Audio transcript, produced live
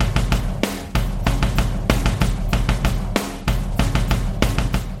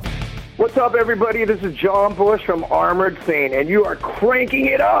what's up, everybody? This is John Bush from Armored Saint, and you are cranking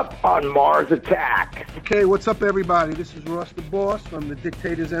it up on Mars Attack. Okay, what's up, everybody? This is Ross the Boss from the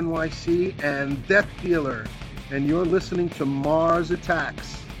Dictators NYC and Death Dealer, and you're listening to Mars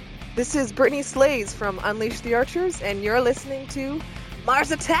Attacks. This is Brittany Slays from Unleash the Archers, and you're listening to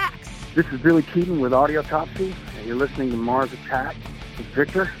Mars Attacks. This is Billy Keaton with Audiotopsy, and you're listening to Mars Attack. It's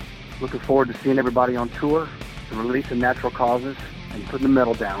Victor. Looking forward to seeing everybody on tour, the release of Natural Causes, and putting the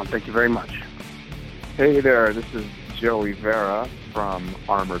metal down. Thank you very much. Hey there, this is Joey Vera from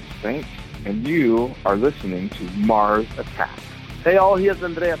Armored Saint, and you are listening to Mars Attack. Hey all, here's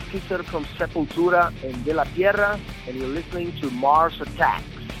Andreas Kisser from Sepultura and De La Tierra, and you're listening to Mars Attacks.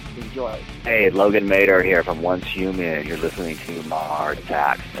 Enjoy. Hey, Logan Mader here from Once Human. You're listening to Mars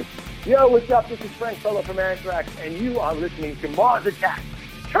Attacks. Yo, what's up? This is Frank Solo from Anthrax, and you are listening to Mars Attack.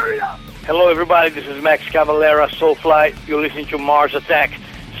 Turn it up! Hello, everybody. This is Max Cavalera, Soulfly. You're listening to Mars Attack.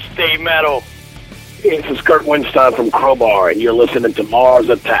 Stay metal. This is Kurt Winstein from Crowbar, and you're listening to Mars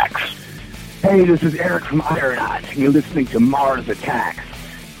Attacks. Hey, this is Erik from Ironite, and you're listening to Mars Attacks.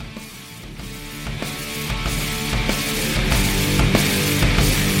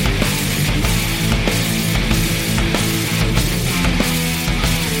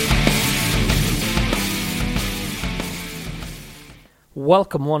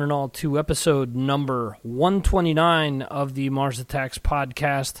 Welcome, one and all, to episode number 129 of the Mars Attacks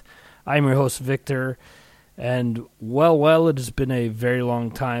podcast. I'm your host, Victor, and well, it has been a very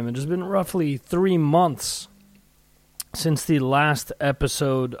long time. It has been roughly 3 months since the last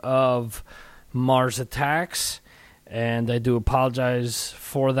episode of Mars Attacks, and I do apologize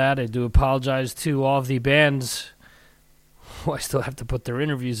for that. I do apologize to all of the bands who I still have to put their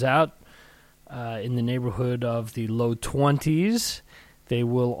interviews out in the neighborhood of the low 20s. They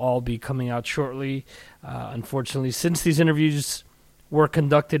will all be coming out shortly. Unfortunately, since these interviews were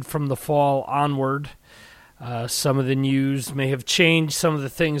conducted from the fall onward, some of the news may have changed. Some of the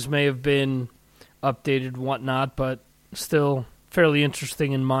things may have been updated, whatnot, but still fairly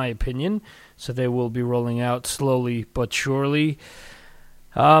interesting in my opinion. So they will be rolling out slowly but surely.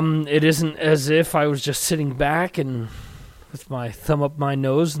 It isn't as if I was just sitting back and with my thumb up my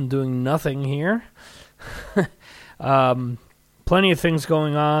nose and doing nothing here. Plenty of things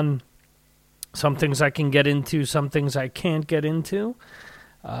going on. Some things I can get into, some things I can't get into.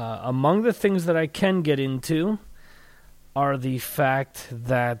 Among the things that I can get into are the fact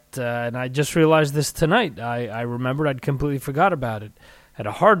that, and I just realized this tonight, I remembered I'd completely forgot about it. Had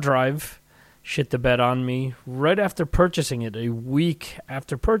a hard drive shit the bed on me right after purchasing it, a week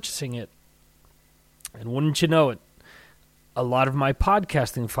after purchasing it. And wouldn't you know it, a lot of my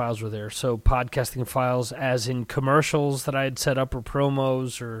podcasting files were there. So podcasting files as in commercials that I had set up or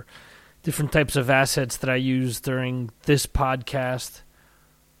promos or different types of assets that I used during this podcast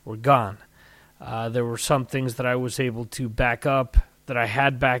were gone. There were some things that I was able to back up, that I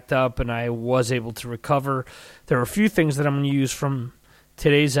had backed up, and I was able to recover. There are a few things that I'm going to use from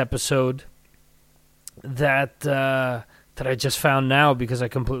today's episode that I just found now because I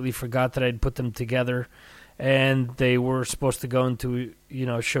completely forgot that I'd put them together. And they were supposed to go into,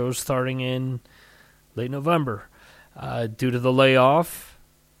 shows starting in late November. Due to the layoff,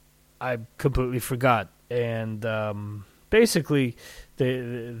 I completely forgot. And basically,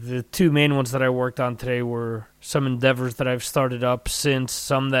 the two main ones that I worked on today were some endeavors that I've started up since,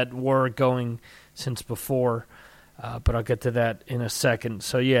 some that were going since before. But I'll get to that in a second.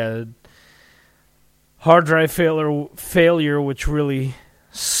 So, yeah, hard drive failure, which really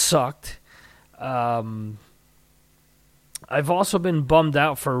sucked. I've also been bummed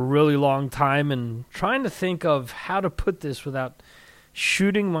out for a really long time and trying to think of how to put this without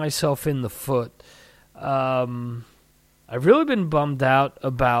shooting myself in the foot. I've really been bummed out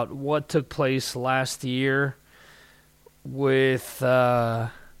about what took place last year with my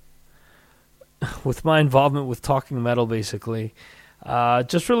involvement with Talking Metal, basically.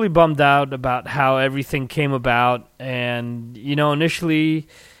 Just really bummed out about how everything came about. And, initially...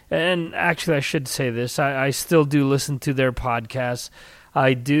 And actually, I should say this. I still do listen to their podcasts.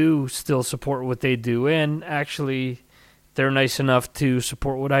 I do still support what they do. And actually, they're nice enough to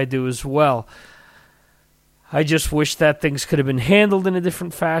support what I do as well. I just wish that things could have been handled in a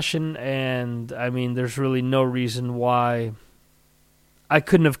different fashion. And, there's really no reason why I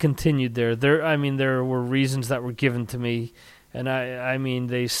couldn't have continued there. There were reasons that were given to me. And,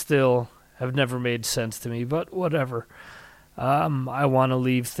 they still have never made sense to me. But whatever. I want to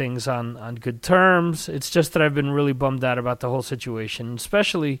leave things on good terms. It's just that I've been really bummed out about the whole situation,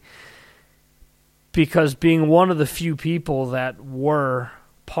 especially because being one of the few people that were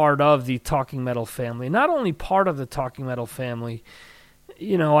part of the Talking Metal family, not only part of the Talking Metal family,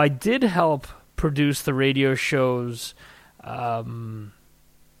 I did help produce the radio shows. I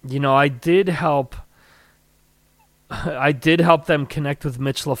did help them connect with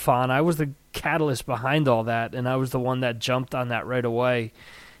Mitch LaFon. I was the catalyst behind all that, and I was the one that jumped on that right away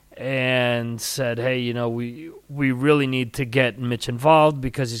and said, hey, we really need to get Mitch involved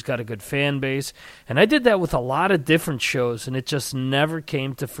because he's got a good fan base. And I did that with a lot of different shows, and it just never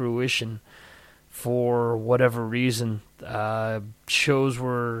came to fruition for whatever reason. Shows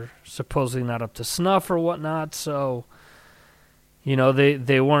were supposedly not up to snuff or whatnot, so,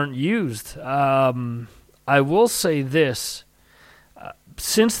 they weren't used. I will say this.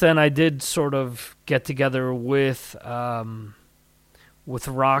 Since then, I did sort of get together with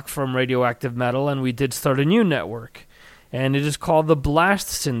Rock from Radioactive Metal, and we did start a new network, and it is called the Blast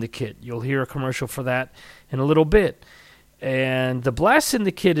Syndicate. You'll hear a commercial for that in a little bit. And the Blast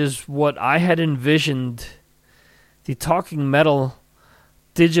Syndicate is what I had envisioned the Talking Metal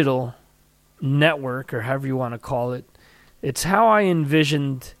digital network, or however you want to call it. It's how I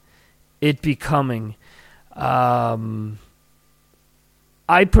envisioned it becoming. I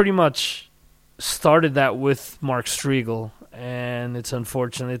pretty much started that with Mark Striegel, and it's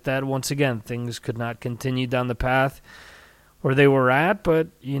unfortunate that, once again, things could not continue down the path where they were at, but,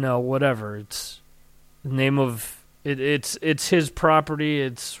 whatever. It's the name of it. It's his property.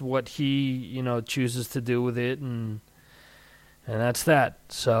 It's what he, chooses to do with it, and that's that.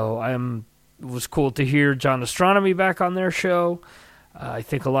 So it was cool to hear John Astronomy back on their show. I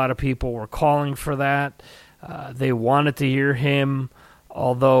think a lot of people were calling for that. They wanted to hear him,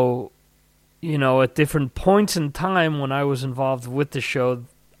 although, at different points in time when I was involved with the show,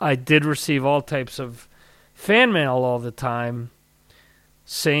 I did receive all types of fan mail all the time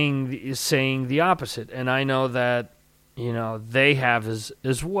saying the opposite. And I know that, they have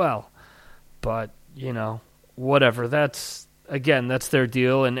as well. But, whatever. That's their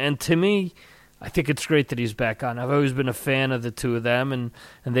deal. And to me, I think it's great that he's back on. I've always been a fan of the two of them, and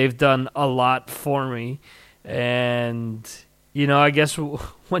they've done a lot for me. And, I guess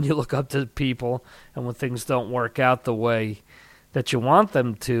when you look up to people and when things don't work out the way that you want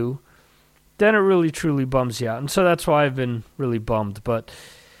them to, then it really truly bums you out. And so that's why I've been really bummed. But,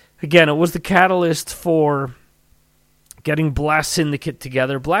 again, it was the catalyst for getting Blast Syndicate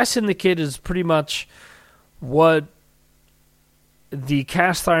together. Blast Syndicate is pretty much what the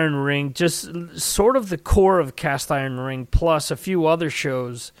Cast Iron Ring, just sort of the core of Cast Iron Ring, plus a few other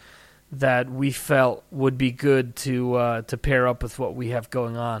shows that we felt would be good to pair up with what we have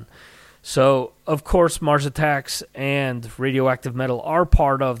going on. So, of course, Mars Attacks and Radioactive Metal are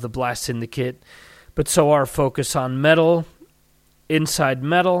part of the Blast Syndicate, but so are Focus on Metal, Inside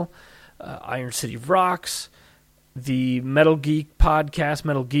Metal, Iron City Rocks, the Metal Geek podcast,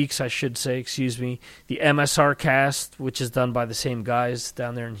 Metal Geeks, I should say, excuse me, the MSR cast, which is done by the same guys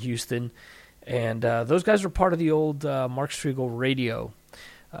down there in Houston. And those guys were part of the old Mark Striegel radio.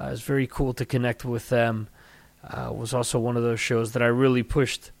 It's very cool to connect with them. It was also one of those shows that I really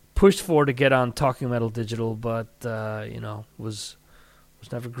pushed for to get on Talking Metal Digital, but, was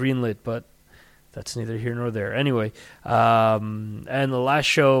never greenlit, but that's neither here nor there. Anyway, and the last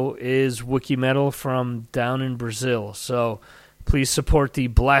show is Wiki Metal from down in Brazil. So please support the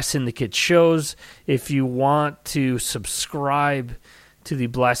Blast Syndicate shows. If you want to subscribe to the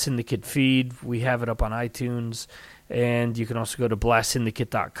Blast Syndicate feed, we have it up on iTunes, and you can also go to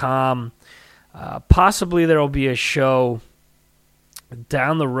blastsyndicate.com. Possibly there will be a show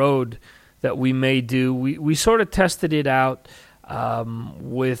down the road that we may do. We sort of tested it out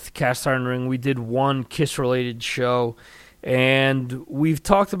with Cast Iron Ring. We did one Kiss-related show, and we've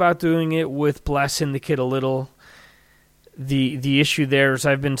talked about doing it with Blast Syndicate a little. The issue there is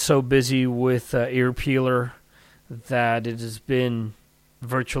I've been so busy with Ear Peeler that it has been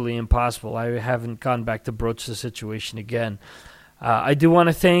virtually impossible. I haven't gone back to broach the situation again. I do want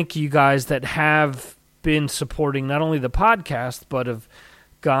to thank you guys that have been supporting not only the podcast, but have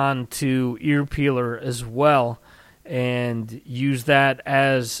gone to Ear Peeler as well and use that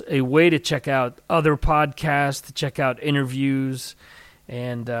as a way to check out other podcasts, to check out interviews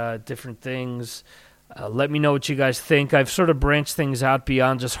and different things. Let me know what you guys think. I've sort of branched things out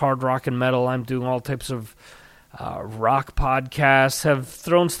beyond just hard rock and metal. I'm doing all types of rock podcasts, have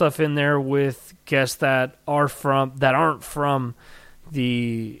thrown stuff in there with guests that aren't from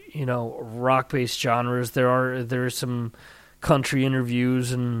the rock-based genres. There is some country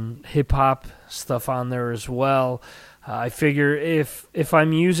interviews and hip-hop stuff on there as well. I figure if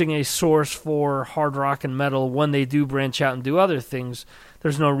I'm using a source for hard rock and metal, when they do branch out and do other things,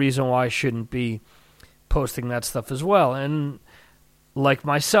 there's no reason why I shouldn't be posting that stuff as well. And like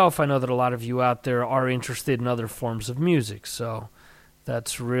myself, I know that a lot of you out there are interested in other forms of music, so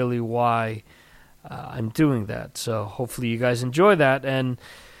That's really why I'm doing that. So hopefully you guys enjoy that. And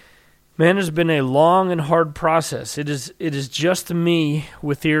man, it's been a long and hard process. It is just me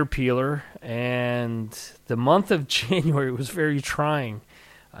with Ear Peeler, and the month of January was very trying.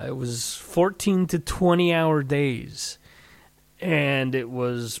 It was 14 to 20-hour days, and it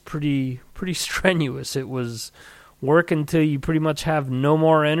was pretty strenuous. It was work until you pretty much have no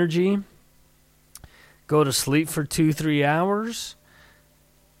more energy, go to sleep for 2-3 hours,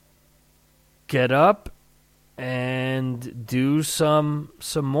 get up, and do some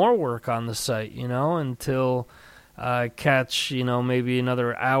more work on the site, until I catch, maybe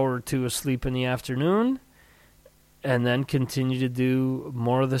another hour or two of sleep in the afternoon, and then continue to do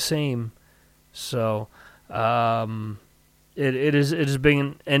more of the same. So it has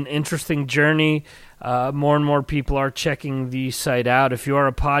been an interesting journey. More and more people are checking the site out. If you are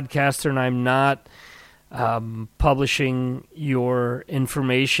a podcaster and I'm not publishing your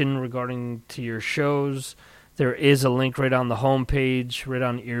information regarding to your shows, there is a link right on the homepage, right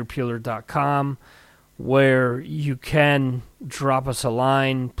on earpeeler.com, where you can drop us a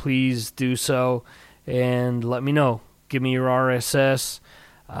line. Please do so, and let me know. Give me your RSS.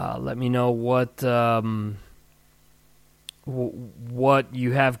 Let me know what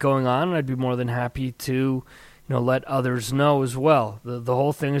you have going on, and I'd be more than happy to, let others know as well. The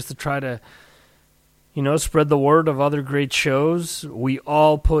whole thing is to try to, spread the word of other great shows. We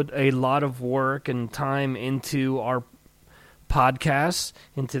all put a lot of work and time into our podcasts,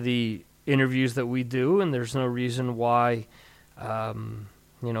 into the interviews that we do, and there's no reason why,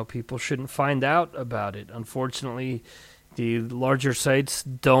 people shouldn't find out about it. Unfortunately, the larger sites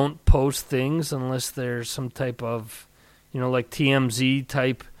don't post things unless there's some type of, like TMZ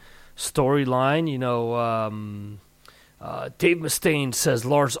type storyline. Dave Mustaine says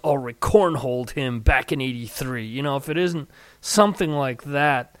Lars Ulrich cornholed him back in '83. If it isn't something like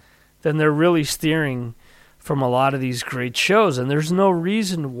that, then they're really steering from a lot of these great shows, and there's no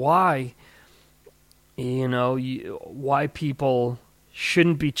reason why, why people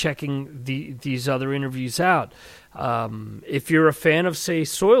shouldn't be checking these other interviews out. If you're a fan of, say,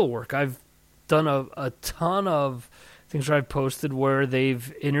 Soilwork, I've done a ton of things where I've posted where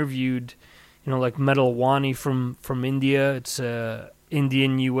they've interviewed, like Metal Wani from India. It's a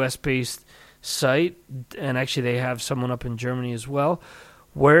Indian US-based site, and actually they have someone up in Germany as well,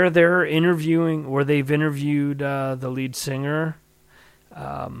 where they've interviewed the lead singer.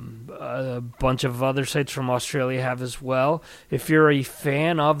 A bunch of other sites from Australia have as well. If you're a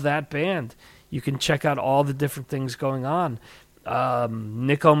fan of that band, you can check out all the different things going on.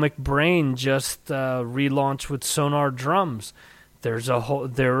 Nico McBrain just relaunched with Sonar Drums. There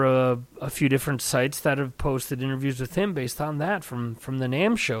are a few different sites that have posted interviews with him based on that from the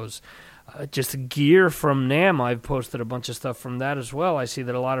NAMM shows. Just gear from NAMM, I've posted a bunch of stuff from that as well. I see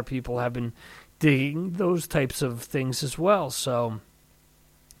that a lot of people have been digging those types of things as well. So,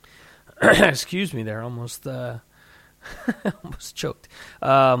 excuse me there, almost choked.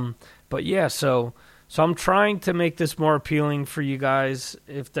 But yeah, so I'm trying to make this more appealing for you guys.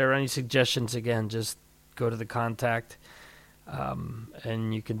 If there are any suggestions, again, just go to the contact.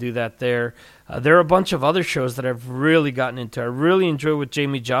 And you can do that there. There are a bunch of other shows that I've really gotten into. I really enjoy what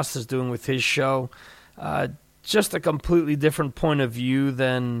Jamie Jost is doing with his show. Just a completely different point of view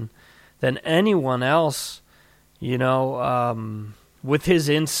than anyone else, with his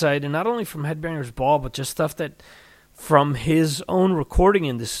insight, and not only from Headbangers Ball, but just stuff that from his own recording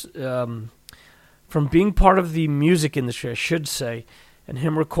in this, from being part of the music industry, I should say, and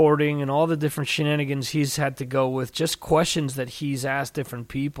him recording and all the different shenanigans he's had to go with, just questions that he's asked different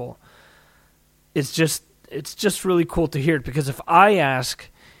people. It's just really cool to hear it, because if I ask,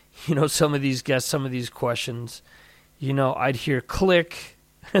 some of these guests some of these questions, I'd hear click,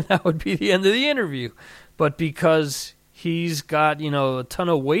 and that would be the end of the interview. But because he's got, a ton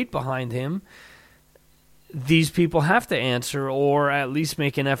of weight behind him, these people have to answer, or at least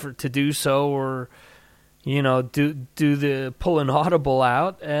make an effort to do so, or pull an audible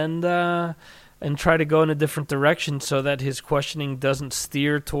out and try to go in a different direction so that his questioning doesn't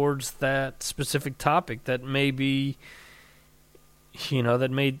steer towards that specific topic that may be,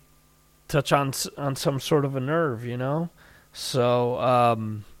 that may touch on some sort of a nerve, So I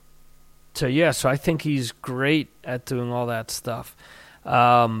think he's great at doing all that stuff.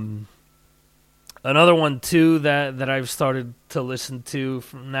 Another one too that I've started to listen to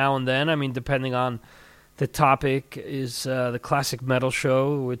from now and then, depending on the topic, is the Classic Metal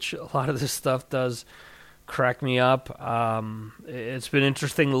Show, which a lot of this stuff does crack me up. It's been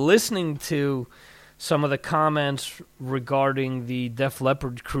interesting listening to some of the comments regarding the Def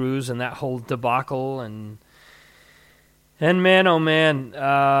Leppard cruise and that whole debacle, and And man, oh man,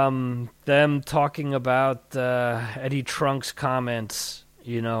 them talking about Eddie Trunk's comments,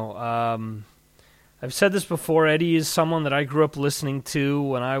 I've said this before, Eddie is someone that I grew up listening to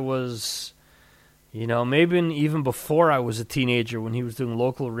when I was, maybe even before I was a teenager, when he was doing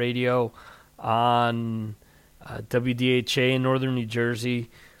local radio on WDHA in northern New Jersey.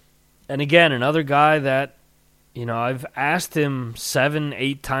 And again, another guy that, I've asked him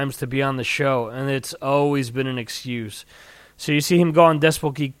 7-8 times to be on the show, and it's always been an excuse. So you see him go on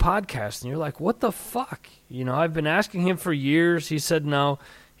Decibel Geek podcast, and you're like, what the fuck? I've been asking him for years. He said no.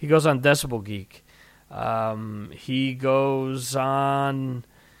 He goes on Decibel Geek. He goes on,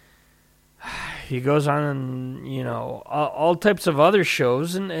 all types of other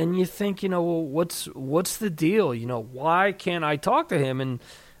shows, and you think, well, what's the deal? Why can't I talk to him? And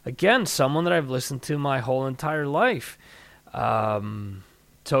again, someone that I've listened to my whole entire life.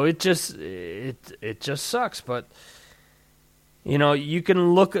 So it just sucks, but you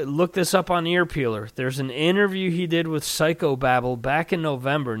can look this up on Ear Peeler. There's an interview he did with Psychobabble back in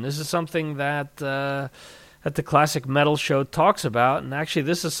November, and this is something that the Classic Metal Show talks about. And actually,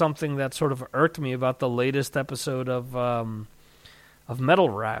 this is something that sort of irked me about the latest episode of Metal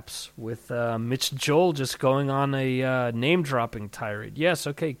Raps with Mitch Joel just going on a name-dropping tirade. Yes,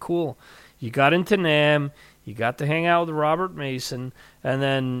 okay, cool. You got into NAMM, you got to hang out with Robert Mason, and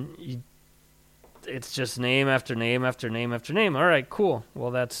then it's just name after name after name after name. All right, cool. Well,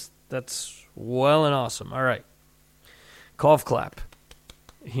 that's well and awesome. All right. Golf clap.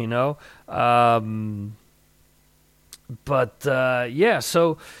 Yeah,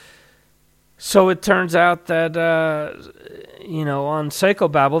 so it turns out that, on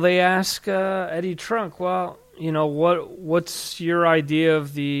Psychobabble, they ask Eddie Trunk, well, what's your idea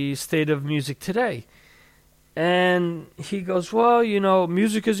of the state of music today? And he goes, well,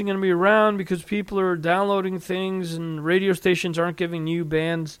 music isn't going to be around because people are downloading things and radio stations aren't giving new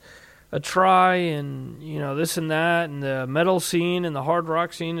bands a try, and, this and that, and the metal scene and the hard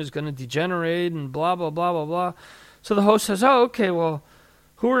rock scene is going to degenerate and blah, blah, blah, blah, blah. So the host says, oh, okay, well,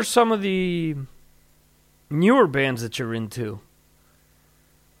 who are some of the newer bands that you're into?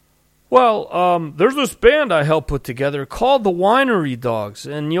 Well, there's this band I helped put together called the Winery Dogs,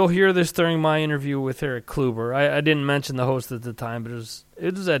 and you'll hear this during my interview with Erik Kluiber. I didn't mention the host at the time, but it was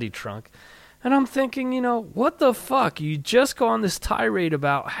Eddie Trunk. And I'm thinking, what the fuck? You just go on this tirade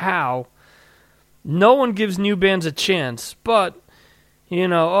about how no one gives new bands a chance, but,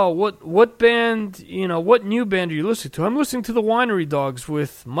 what band, what new band are you listening to? I'm listening to the Winery Dogs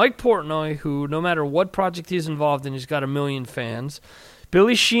with Mike Portnoy, who no matter what project he's involved in, he's got 1 million fans.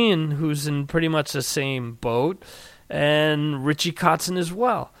 Billy Sheehan, who's in pretty much the same boat, and Richie Kotzen as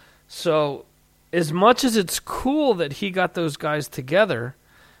well. So, as much as it's cool that he got those guys together,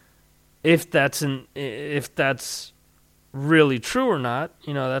 if that's really true or not,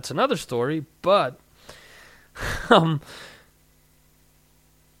 that's another story. But,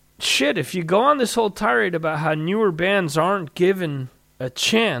 shit, if you go on this whole tirade about how newer bands aren't given a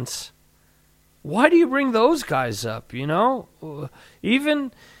chance, why do you bring those guys up,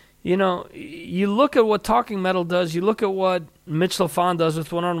 Even, you look at what Talking Metal does, you look at what Mitch LaFon does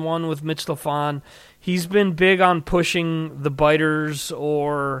with One-on-One with Mitch LaFon. He's been big on pushing the Biters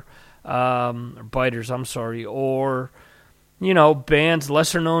or bands,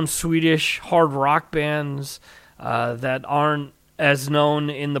 lesser-known Swedish hard rock bands that aren't as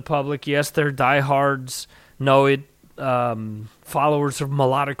known in the public. Yes, they're diehards, know it. Followers of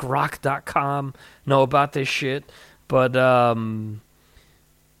melodicrock.com know about this shit, but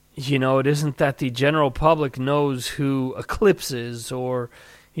it isn't that the general public knows who Eclipse is or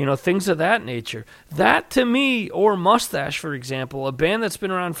things of that nature. That to me, or Mustache, for example, a band that's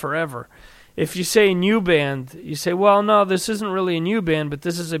been around forever. If you say new band, you say, well, no, this isn't really a new band, but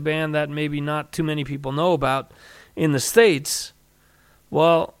this is a band that maybe not too many people know about in the States.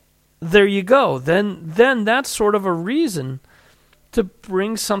 Well, there you go. Then that's sort of a reason to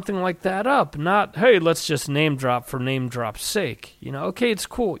bring something like that up. Not, hey, let's just name drop for name drop's sake. Okay, it's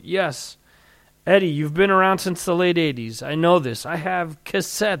cool. Yes. Eddie, you've been around since the late 80s. I know this. I have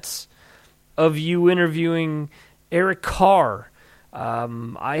cassettes of you interviewing Eric Carr.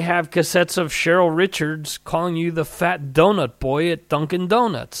 I have cassettes of Cheryl Richards calling you the fat donut boy at Dunkin'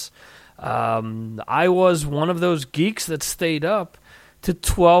 Donuts. I was one of those geeks that stayed up to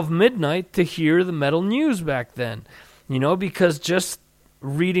 12 midnight to hear the metal news back then. Because just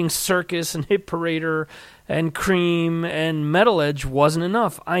reading Circus and Hit Parader and Cream and Metal Edge wasn't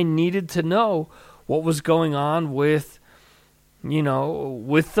enough. I needed to know what was going on with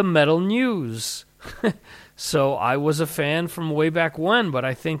the metal news. So I was a fan from way back when, but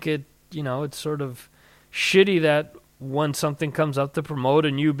I think it's sort of shitty that when something comes up to promote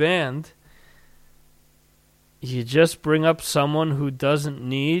a new band, you just bring up someone who doesn't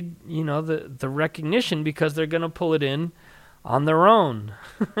need, the recognition because they're going to pull it in on their own.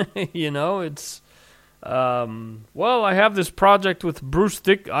 It's, I have this project with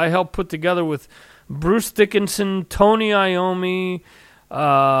I helped put together with Bruce Dickinson, Tony Iommi,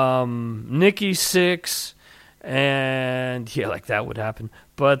 Nikki Sixx, and that would happen.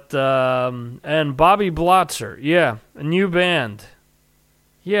 But, and Bobby Blotzer. Yeah, a new band.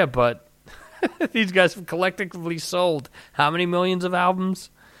 Yeah, but these guys have collectively sold how many millions of albums?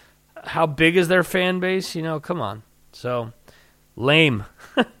 How big is their fan base? Come on. So, lame.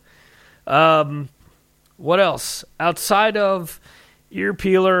 What else? Outside of Ear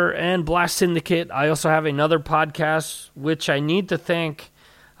Peeler and Blast Syndicate, I also have another podcast, which I need to thank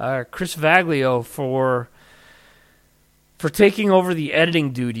Chris Vaglio for taking over the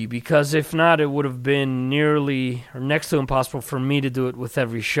editing duty, because if not, it would have been nearly or next to impossible for me to do it with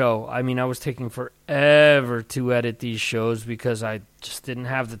every show. I mean, I was taking forever to edit these shows because I just didn't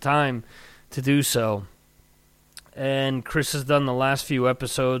have the time to do so. And Chris has done the last few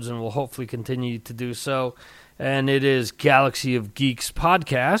episodes and will hopefully continue to do so. And it is Galaxy of Geeks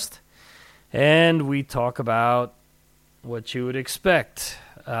podcast. And we talk about what you would expect.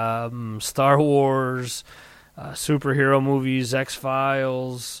 Star Wars, superhero movies,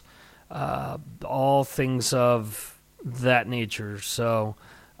 X-Files, all things of that nature. So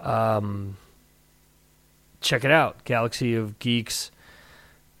check it out,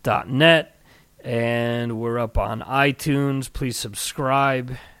 galaxyofgeeks.net. And we're up on iTunes. Please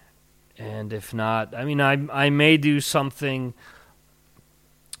subscribe. And if not, I may do something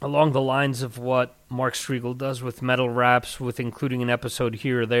along the lines of what Mark Striegel does with Metal Raps, with including an episode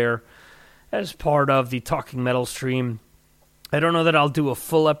here or there as part of the Talking Metal stream. I don't know that I'll do a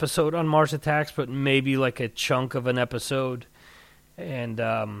full episode on Mars Attacks, but maybe like a chunk of an episode. And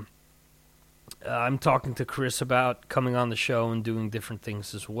I'm talking to Chris about coming on the show and doing different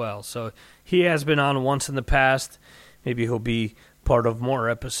things as well. So he has been on once in the past. Maybe he'll be part of more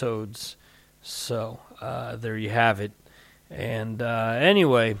episodes. So there you have it. And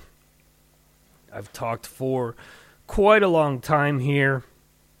anyway, I've talked for quite a long time here.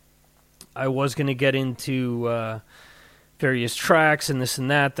 I was going to get into various tracks and this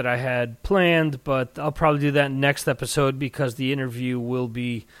and that I had planned, but I'll probably do that next episode because the interview will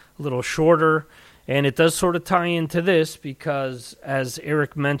be a little shorter. And it does sort of tie into this because, as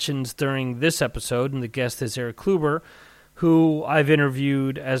Erik mentions during this episode, and the guest is Erik Kluiber, who I've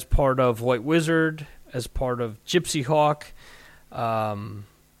interviewed as part of White Wizard, as part of Gypsy Hawk,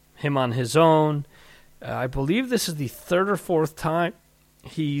 him on his own. I believe this is the third or fourth time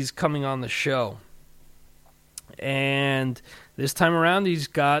he's coming on the show. And this time around, he's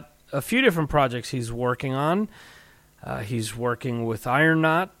got a few different projects he's working on. He's working with Iron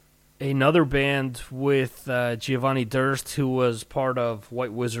Knot, another band with Giovanni Durst, who was part of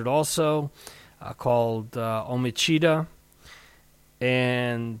White Wizard also, called Omechida.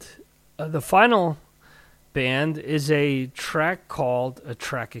 And the final band is a band called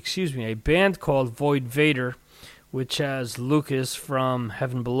Void Vader, which has Lucas from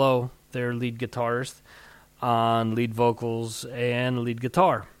Heaven Below, their lead guitarist, on lead vocals and lead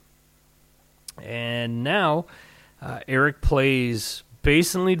guitar. And now Erik plays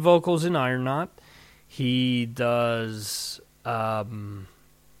bass and lead vocals in Iron Knot. He does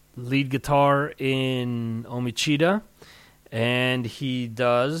lead guitar in Omechida, and he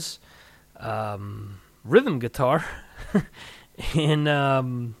does rhythm guitar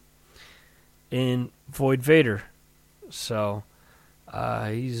in Void Vader. So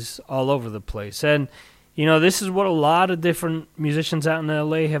he's all over the place. And this is what a lot of different musicians out in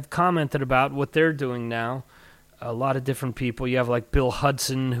LA have commented about what they're doing now. A lot of different people. You have like Bill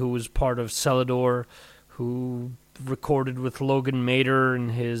Hudson, who was part of Celador, who recorded with Logan Mader in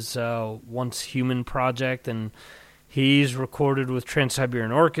his Once Human project, and he's recorded with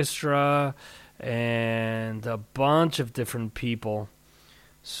Trans-Siberian Orchestra and a bunch of different people.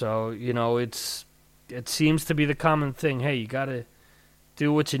 So, it seems to be the common thing. Hey, you got to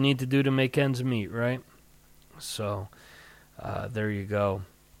do what you need to do to make ends meet, right? So, there you go.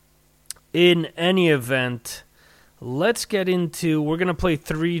 In any event, let's get into... We're going to play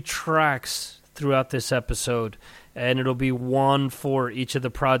 3 tracks throughout this episode, and it'll be one for each of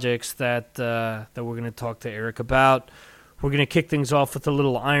the projects that we're going to talk to Erik about. We're going to kick things off with a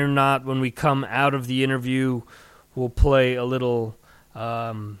little Iron Knot. When we come out of the interview, we'll play a little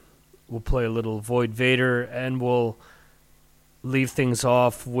Void Vader, and we'll leave things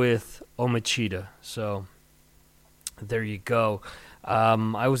off with Omechida. So there you go.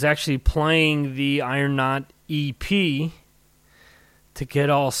 I was actually playing the Iron Knot EP to get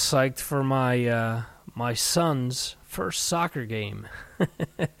all psyched for my my son's first soccer game.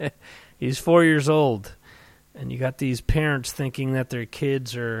 He's 4 years old, and you got these parents thinking that their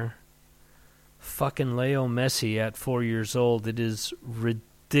kids are fucking Leo Messi at 4 years old. It is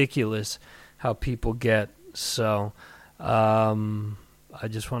ridiculous how people get. So I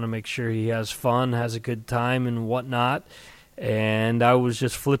just want to make sure he has fun, has a good time and whatnot. And I was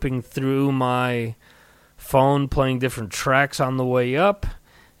just flipping through my phone, playing different tracks on the way up,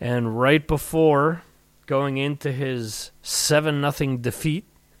 and right before going into his 7-0 defeat,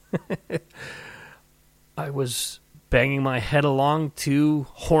 I was banging my head along to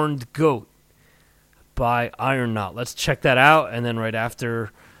Horned Goat by Iron Knot. Let's check that out, and then right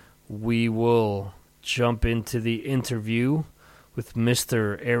after we will jump into the interview with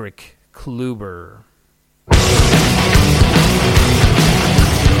Mr. Erik Kluiber.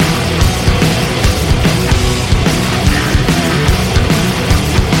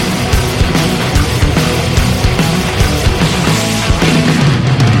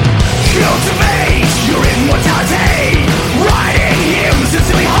 Cultivate your immortality, writing hymns in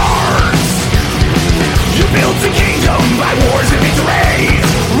silly hearts. You built a kingdom by wars and victories,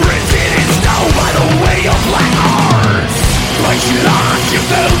 written in stone by the way of black arts. But you lost your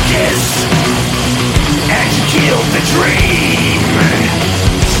focus, and you killed the dream.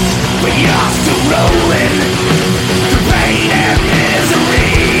 But you're still rolling through pain and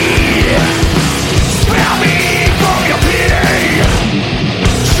misery. Spare me from your pity,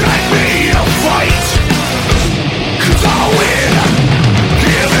 drag me to fight, 'cause I'll win,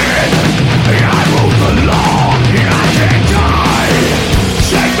 give in, I wrote the law, I can't die.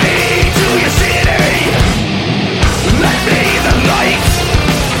 Take me to your city, let me the light.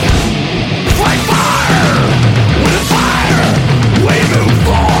 Fight fire with fire, we move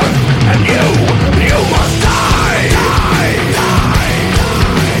forth, and you must die, die, die,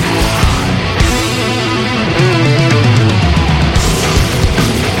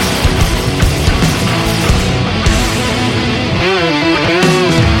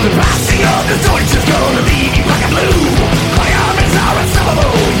 the passing of the torch is gonna leave you black and blue. My armies are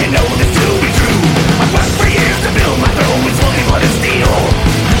unstoppable, you know this to be true. I've worked for years to build my throne with smoking blood and steel.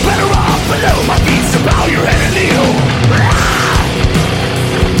 Better off below my feet, so bow your head and kneel.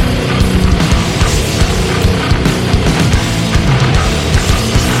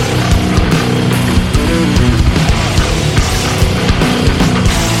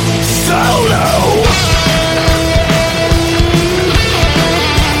 Solo.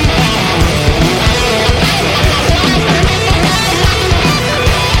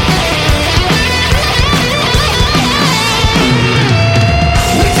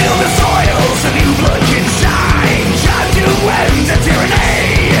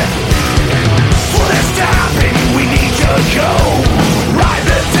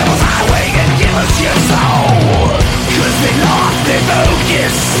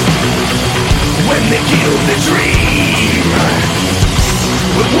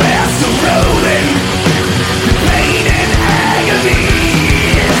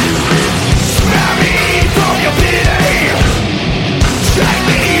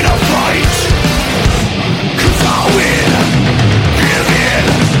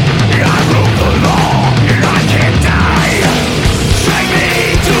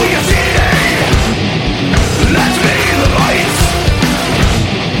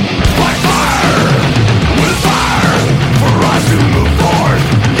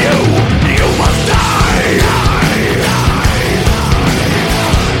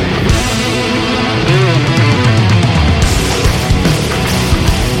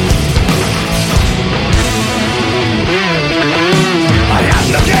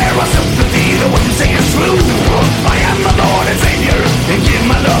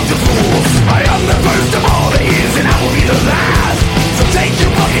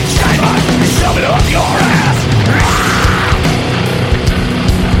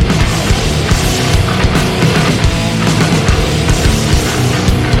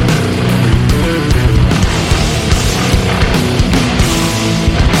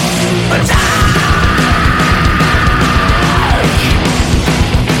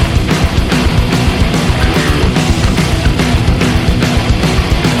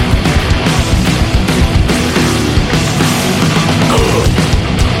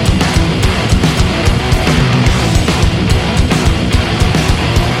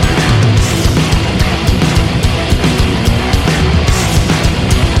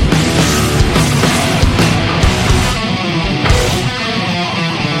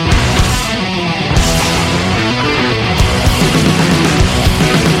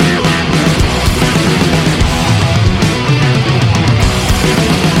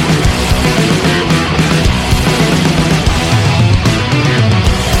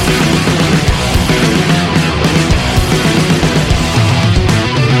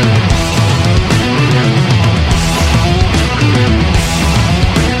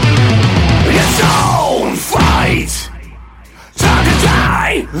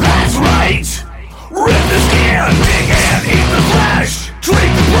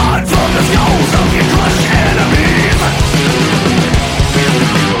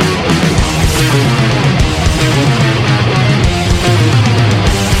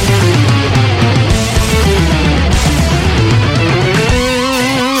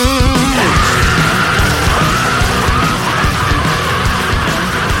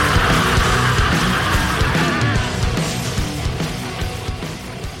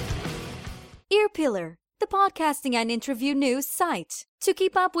 podcasting and interview news site. To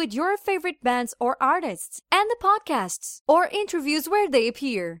keep up with your favorite bands or artists, and the podcasts or interviews where they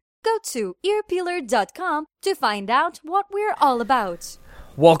appear, go to earpeeler.com to find out what we're all about.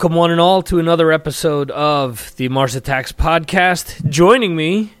 Welcome one and all to another episode of the Mars Attacks podcast. Joining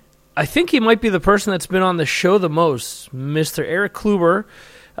me, I think he might be the person that's been on the show the most, Mr. Erik Kluiber,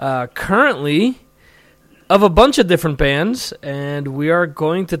 currently of a bunch of different bands, and we are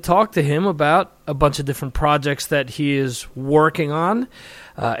going to talk to him about a bunch of different projects that he is working on.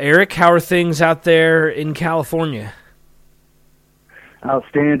 Erik, how are things out there in California?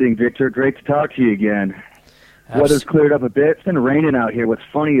 Outstanding, Victor. Great to talk to you again. Weather's cleared up a bit. It's been raining out here. What's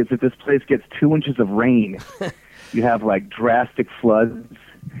funny is that this place gets 2 inches of rain. You have, like, drastic floods.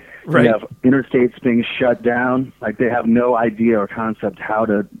 Right. You have interstates being shut down. Like, they have no idea or concept how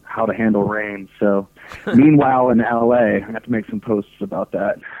to handle rain. So, meanwhile, in L.A., I have to make some posts about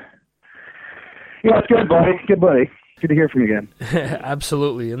that. Yeah, it's good, buddy. Good, buddy. Good to hear from you again.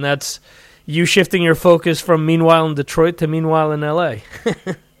 Absolutely. And that's you shifting your focus from Meanwhile in Detroit to Meanwhile in L.A.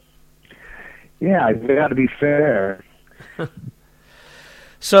 Yeah, I've got to be fair.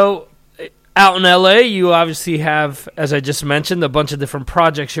 So, out in L.A., you obviously have, as I just mentioned, a bunch of different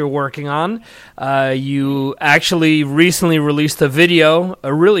projects you're working on. You actually recently released a video,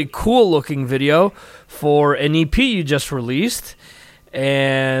 a really cool-looking video, for an EP you just released.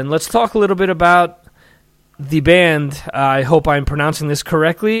 And let's talk a little bit about the band. I hope I'm pronouncing this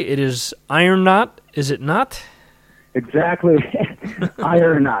correctly. It is Iron Knot, is it not? Exactly.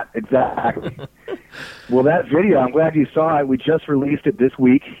 Iron Knot, exactly. Well, that video, I'm glad you saw it. We just released it this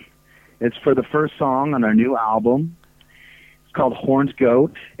week. It's for the first song on our new album. It's called Horned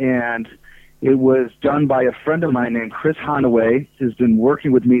Goat, and it was done by a friend of mine named Chris Honaway, who's been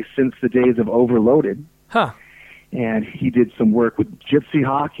working with me since the days of Overloaded. Huh. And he did some work with Gypsy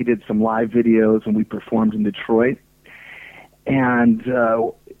Hawk. He did some live videos, and we performed in Detroit. And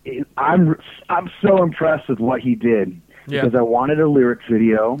I'm so impressed with what he did, because I wanted a lyric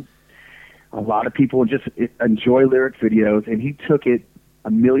video. A lot of people just enjoy lyric videos, and he took it a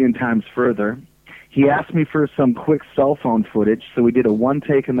million times further. He asked me for some quick cell phone footage, so we did a one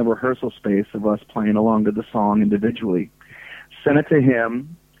take in the rehearsal space of us playing along to the song individually. Sent it to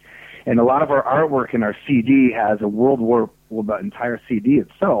him, and a lot of our artwork in our CD has a the entire CD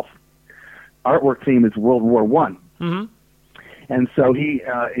itself, artwork theme is World War I. Mm-hmm. And so he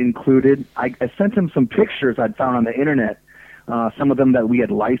included, I sent him some pictures I'd found on the internet, some of them that we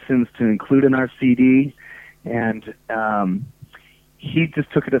had licensed to include in our CD, and he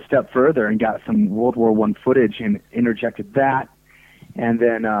just took it a step further and got some World War I footage and interjected that. And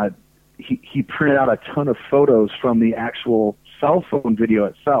then he printed out a ton of photos from the actual cell phone video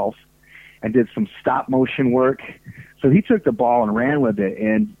itself and did some stop motion work. So he took the ball and ran with it,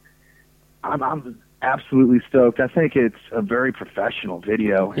 and I'm absolutely stoked. I think it's a very professional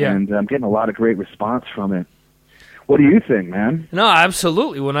video, and I'm getting a lot of great response from it. What do you think, man? No,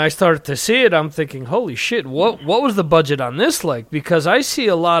 absolutely. When I started to see it, I'm thinking, holy shit, what was the budget on this like? Because I see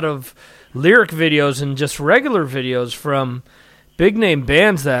a lot of lyric videos and just regular videos from big-name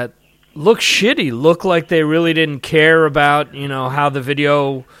bands that look shitty, look like they really didn't care about, how the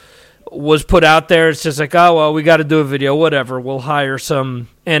video was put out there. It's just like, oh, well, we got to do a video, whatever. We'll hire some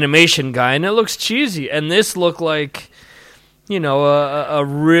animation guy, and it looks cheesy. And this looked like, a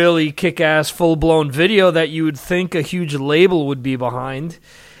really kick-ass, full-blown video that you would think a huge label would be behind.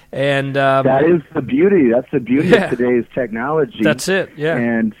 And that is the beauty. That's the beauty of today's technology. That's it, yeah.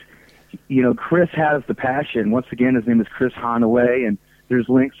 And, Chris has the passion. Once again, his name is Chris Honaway, and there's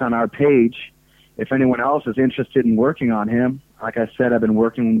links on our page. If anyone else is interested in working on him, like I said, I've been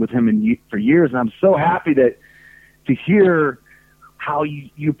working with him for years, and I'm so happy to hear how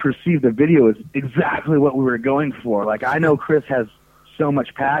you perceive the video is exactly what we were going for. Like, I know Chris has so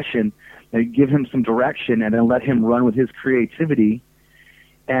much passion, and give him some direction and then let him run with his creativity.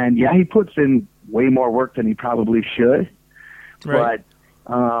 And, he puts in way more work than he probably should. Right.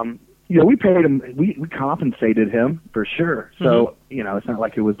 But, we paid him, we compensated him for sure. So, it's not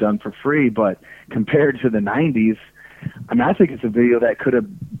like it was done for free, but compared to the 90s, I think it's a video that could have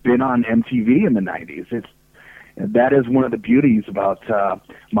been on MTV in the 90s. That is one of the beauties about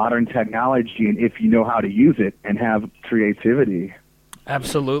modern technology, and if you know how to use it and have creativity.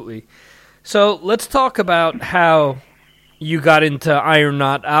 Absolutely. So let's talk about how you got into Iron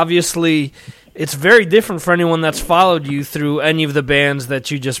Knot. Obviously, it's very different for anyone that's followed you through any of the bands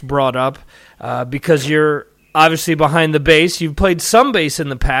that you just brought up, because you're obviously behind the bass. You've played some bass in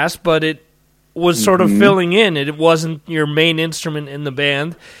the past, but it was sort of filling in. It wasn't your main instrument in the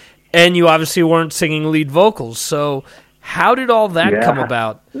band. And you obviously weren't singing lead vocals. So how did all that come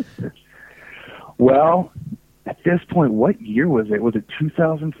about? Well, at this point, what year was it? Was it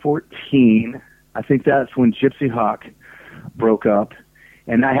 2014? I think that's when Gypsy Hawk broke up,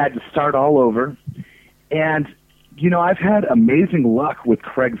 and I had to start all over. And, you know, I've had amazing luck with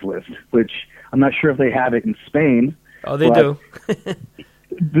Craigslist, which I'm not sure if they have it in Spain. Oh, they do.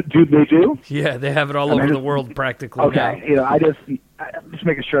 Do they do? Yeah, they have it all over the world practically. Okay, now. you know, I'm just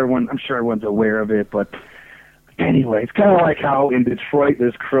making sure I'm sure everyone's aware of it. But anyway, it's kind of like how in Detroit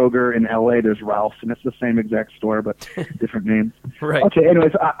there's Kroger, in LA there's Ralph's, and it's the same exact store but different names. Right. Okay.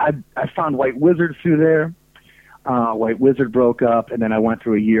 Anyways, I found White Wizard through there. White Wizard broke up, and then I went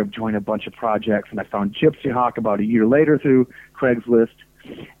through a year of joining a bunch of projects, and I found Gypsy Hawk about a year later through Craigslist,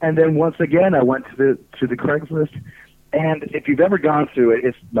 and then once again I went to the Craigslist. And if you've ever gone through it,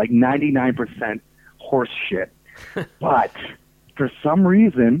 it's like 99% horse shit. But for some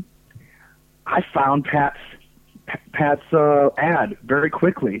reason, I found Pat's ad very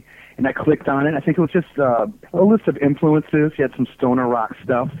quickly, and I clicked on it. I think it was just a list of influences. He had some stoner rock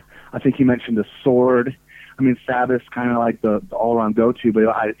stuff. I think he mentioned The Sword. I mean, Sabbath's kind of like the all-around go-to, but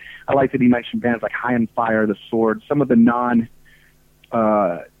I like that he mentioned bands like High on Fire, The Sword, some of the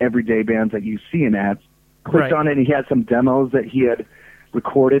non-everyday bands that you see in ads. Clicked on it, and he had some demos that he had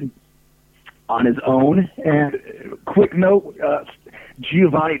recorded on his own. And quick note,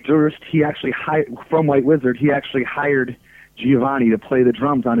 Giovanni Durst, he actually from White Wizard, he actually hired Giovanni to play the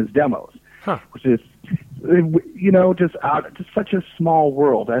drums on his demos, which is, you know, just such a small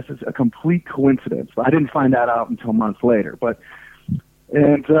world. That's just a complete coincidence. I didn't find that out until months later. I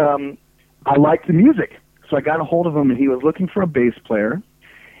liked the music, so I got a hold of him, and he was looking for a bass player.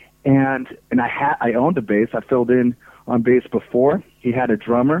 And I owned a bass. I filled in on bass before. He had a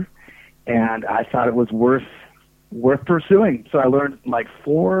drummer, and I thought it was worth pursuing. So I learned like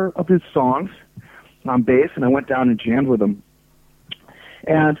 4 of his songs on bass, and I went down and jammed with him.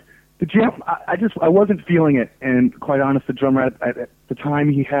 And the jam, I wasn't feeling it. And quite honest, the drummer at the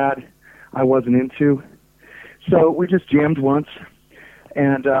time he had, I wasn't into. So we just jammed once,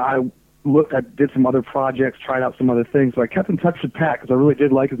 and I did some other projects, tried out some other things. So I kept in touch with Pat because I really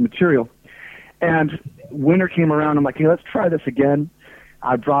did like his material. And winter came around. I'm like, hey, let's try this again.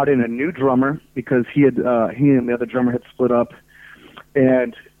 I brought in a new drummer because he and the other drummer had split up.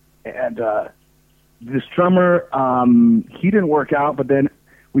 And this drummer, he didn't work out. But then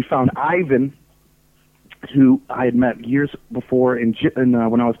we found Ivan, who I had met years before when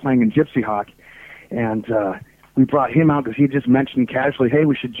I was playing in Gypsy Hawk, and we brought him out because he just mentioned casually, hey,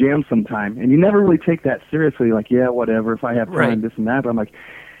 we should jam sometime. And you never really take that seriously, like, yeah, whatever, if I have time, this and that. But I'm like,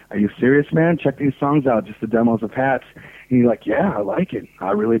 are you serious, man? Check these songs out, just the demos of Pat's. And he's like, yeah, I like it.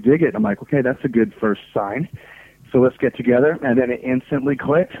 I really dig it. I'm like, okay, that's a good first sign. So let's get together. And then it instantly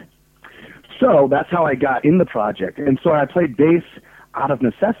clicked. So that's how I got in the project. And so I played bass out of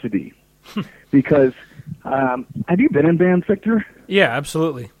necessity because have you been in bands, Victor? Yeah,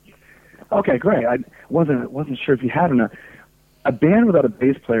 absolutely. Okay, great. I wasn't sure if you had enough. A band without a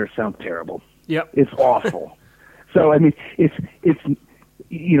bass player sounds terrible. Yep. It's awful. So I mean, it's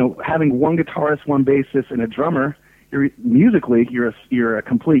you know, having one guitarist, one bassist, and a drummer. Musically, you're a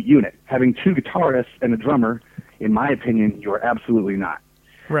complete unit. Having 2 guitarists and a drummer, in my opinion, you're absolutely not.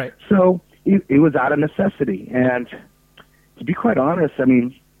 Right. So it was out of necessity, and to be quite honest, I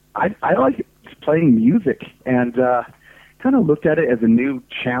mean, I like playing music, and kind of looked at it as a new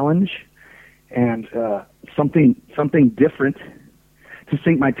challenge. And something different to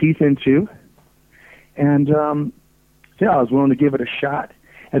sink my teeth into. And, I was willing to give it a shot.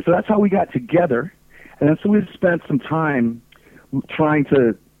 And so that's how we got together. And then so we spent some time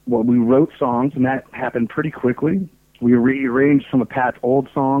we wrote songs, and that happened pretty quickly. We rearranged some of Pat's old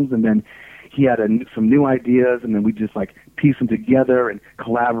songs, and then he had some new ideas, and then we just like piece them together and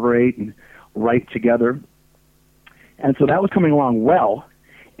collaborate and write together. And so that was coming along well.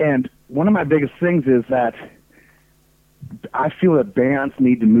 And one of my biggest things is that I feel that bands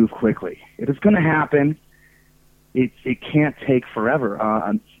need to move quickly. If it's going to happen, it can't take forever.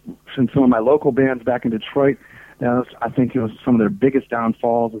 Since some of my local bands back in Detroit, I think it was some of their biggest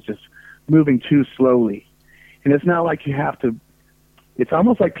downfalls was just moving too slowly. And it's not like you have to. It's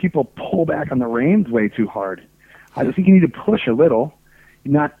almost like people pull back on the reins way too hard. I just think you need to push a little,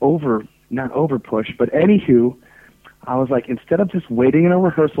 not over push. But anywho, I was like, instead of just waiting in a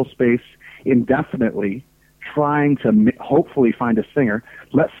rehearsal space indefinitely, trying to hopefully find a singer,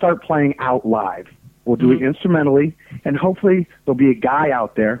 let's start playing out live. We'll do it instrumentally, and hopefully there'll be a guy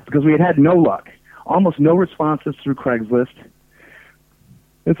out there, because we had no luck. Almost no responses through Craigslist.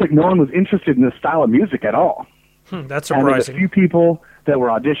 It's like no one was interested in this style of music at all. That's surprising. And there's a few people that were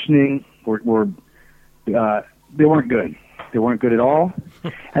auditioning they weren't good. They weren't good at all.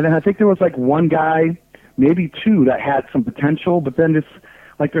 And then I think there was like one guy, maybe 2 that had some potential, but then just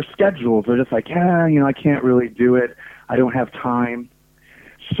like their schedules are just like, I can't really do it. I don't have time.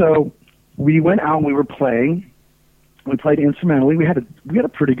 So we went out and we were playing. We played instrumentally. We had a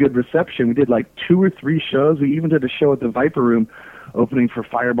pretty good reception. We did like 2 or 3 shows. We even did a show at the Viper Room opening for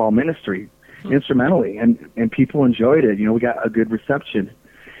Fireball Ministry instrumentally, and people enjoyed it. We got a good reception.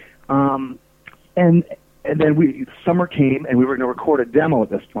 And then summer came, and we were going to record a demo at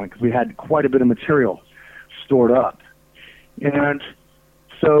this point because we had quite a bit of material stored up. And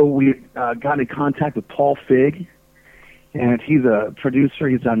so we got in contact with Paul Fig, and he's a producer.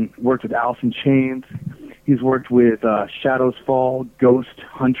 He's worked with Alice in Chains. He's worked with Shadows Fall, Ghost,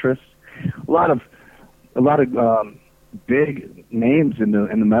 Huntress, a lot of big names in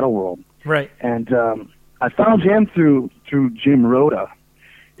the metal world. Right. And I found him through Jim Rhoda,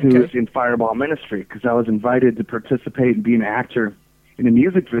 who's in Fireball Ministry, because I was invited to participate and be an actor in a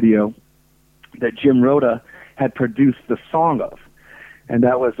music video that Jim Rhoda had produced the song of. And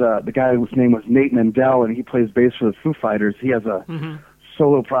that was the guy whose name was Nate Mendel, and he plays bass for the Foo Fighters. He has a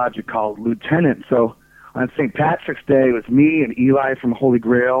solo project called Lieutenant. So on St. Patrick's Day, it was me and Eli from Holy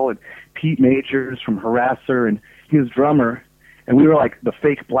Grail and Pete Majors from Harasser, and he was drummer. And we were like the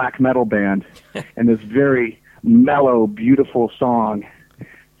fake black metal band and this very mellow, beautiful song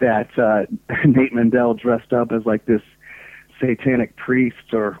that Nate Mendel dressed up as like this satanic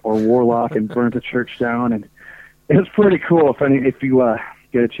priest or warlock and burnt the church down. And it was pretty cool if you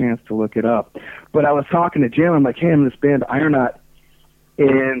get a chance to look it up. But I was talking to Jim. I'm like, hey, I'm in this band, Ironaut,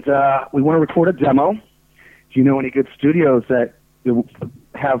 and we want to record a demo. Do you know any good studios that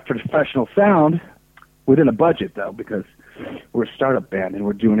have professional sound within a budget, though, because we're a startup band and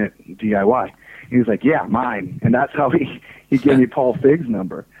we're doing it DIY. He was like, yeah, mine. And that's how he gave me Paul Fig's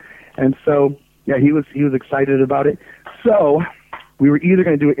number. And so, yeah, he was excited about it. So we were either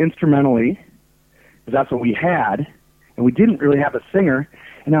going to do it instrumentally, because that's what we had, and we didn't really have a singer.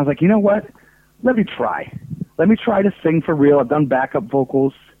 And I was like, you know what? Let me try. Let me try to sing for real. I've done backup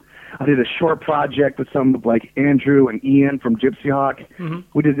vocals. I did a short project with some of like Andrew and Ian from Gypsy Hawk.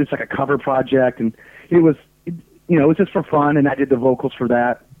 We did just like a cover project, and it was just for fun, and I did the vocals for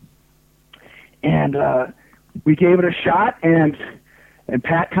that. And we gave it a shot, and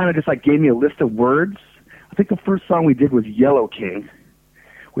Pat kind of just like gave me a list of words. I think the first song we did was Yellow King,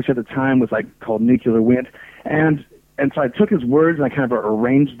 which at the time was like called Nuclear Wind. And so I took his words and I kind of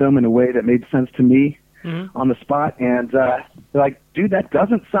arranged them in a way that made sense to me on the spot. And they're like, dude, that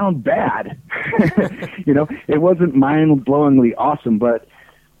doesn't sound bad. It wasn't mind-blowingly awesome, but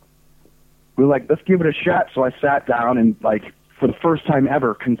we were like, let's give it a shot. So I sat down and, like, for the first time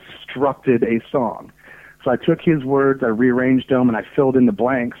ever, constructed a song. So I took his words, I rearranged them, and I filled in the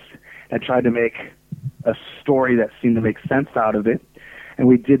blanks. I tried to make a story that seemed to make sense out of it. And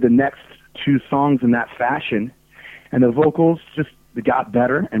we did the next 2 songs in that fashion. And the vocals just got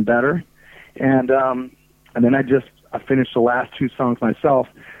better and better. And then I finished the last 2 songs myself.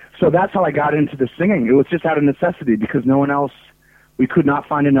 So that's how I got into the singing. It was just out of necessity because we could not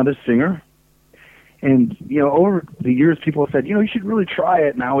find another singer. And, over the years, people have said, you should really try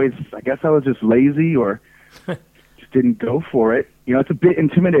it. And I guess I was just lazy or just didn't go for it. It's a bit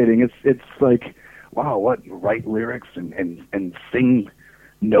intimidating. It's like, wow, write lyrics and sing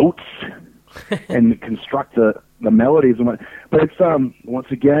notes and construct the melodies and what. But it's once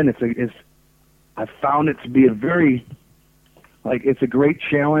again, I found it to be it's a great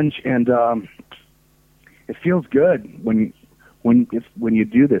challenge, and it feels good when you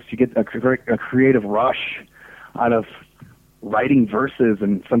do this. You get a creative rush out of writing verses,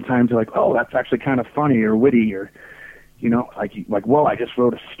 and sometimes you're like, oh, that's actually kind of funny or witty, or like whoa, I just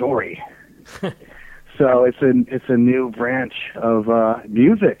wrote a story. So it's a new branch of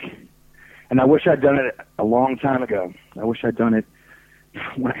music, and I wish I'd done it a long time ago. I wish I'd done it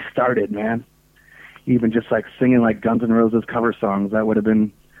when I started, man. Even just like singing like Guns N' Roses cover songs, that would have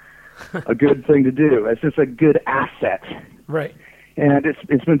been a good thing to do. It's just a good asset. Right. And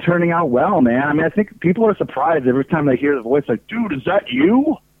it's been turning out well, man. I mean, I think people are surprised every time they hear the voice, like, dude, is that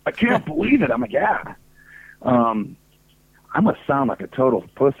you? I can't believe it. I'm like, yeah. I must sound like a total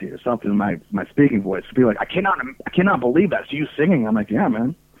pussy or something in my speaking voice. To be like, I cannot believe that's you singing. I'm like, yeah,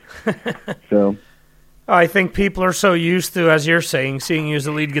 man. So I think people are so used to, as you're saying, seeing you as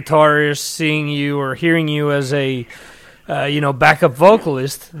a lead guitarist, seeing you or hearing you as a backup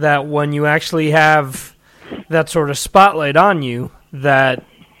vocalist, that when you actually have that sort of spotlight on you, that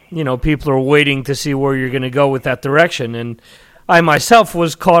people are waiting to see where you're going to go with that direction. And I myself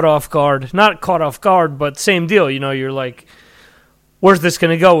was caught off guard, not caught off guard, but same deal. You're like, where's this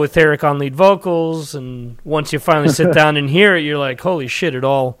going to go with Erik on lead vocals? And once you finally sit down and hear it, you're like, holy shit, it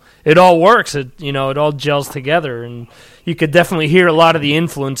all works. It all gels together, and you could definitely hear a lot of the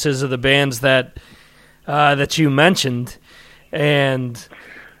influences of the bands that you mentioned. And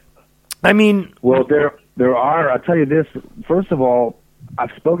I mean, well, there are. I'll tell you this. First of all,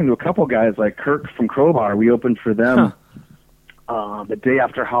 I've spoken to a couple guys like Kirk from Crowbar. We opened for them the day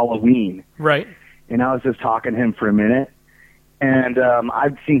after Halloween, right? And I was just talking to him for a minute. And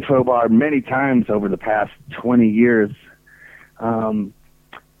I've seen Crowbar many times over the past 20 years. And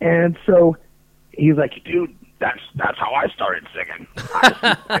so he's like, dude, that's how I started singing.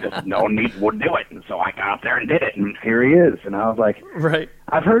 I just no need would do it. And so I got out there and did it. And here he is. And I was like, right.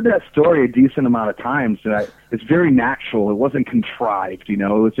 I've heard that story a decent amount of times. And it's very natural. It wasn't contrived, It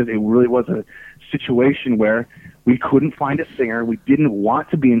really was a situation where we couldn't find a singer. We didn't want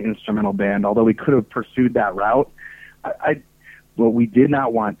to be an instrumental band, although we could have pursued that route. Well, we did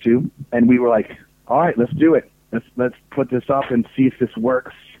not want to, and we were like, all right, let's do it. Let's put this up and see if this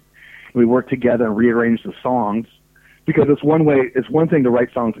works. We worked together and rearranged the songs, because it's one thing to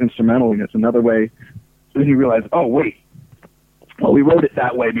write songs instrumentally, and it's another way, then you realize, oh, wait, well, we wrote it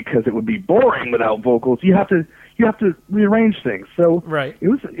that way because it would be boring without vocals. You have to rearrange things. So right. It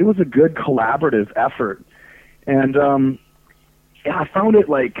was a good collaborative effort. And I found it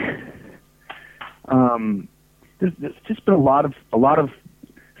like there's just been a lot of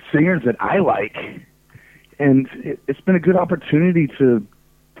singers that I like, and it's been a good opportunity to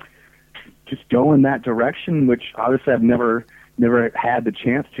just go in that direction, which obviously I've never had the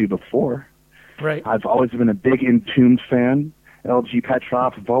chance to before. Right. I've always been a big Entombed fan. L.G.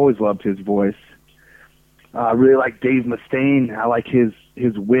 Petroff, I've always loved his voice. I really like Dave Mustaine. I like his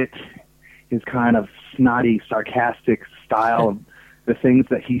wit, his kind of snotty, sarcastic style of the things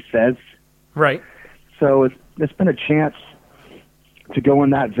that he says. Right. So it's been a chance to go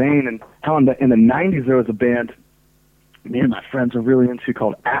in that vein. And how in the 90s there was a band me and my friends were really into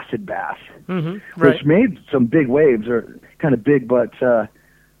called Acid Bath, which made some big waves, or kind of big, but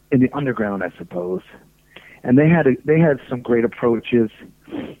in the underground, I suppose. And they had some great approaches,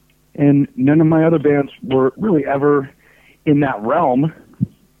 and none of my other bands were really ever in that realm.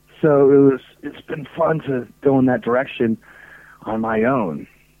 So it's been fun to go in that direction on my own,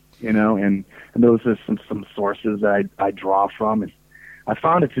 and those are some sources that I draw from, and I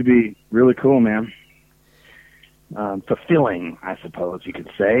found it to be really cool, man. Fulfilling, I suppose you could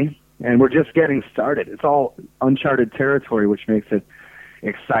say. And we're just getting started. It's all uncharted territory, which makes it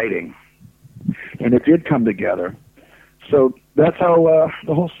exciting. And it did come together. So that's how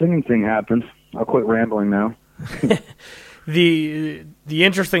the whole singing thing happened. I'll quit rambling now. The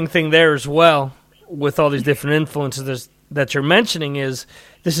interesting thing there as well, with all these different influences that you're mentioning, is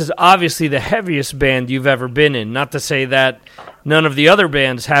this is obviously the heaviest band you've ever been in. Not to say that none of the other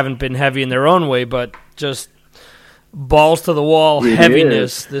bands haven't been heavy in their own way, but just balls to the wall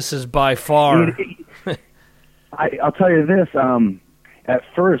heaviness. This is by far. I'll tell you this. At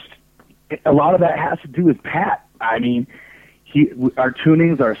first, a lot of that has to do with Pat. I mean, our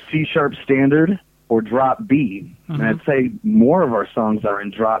tunings are C# standard or drop B, and I'd say more of our songs are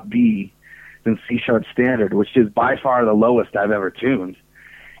in drop B than C# standard, which is by far the lowest I've ever tuned.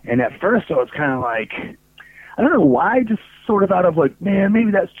 And at first, so it's kind of like, I don't know why, just sort of out of like, man,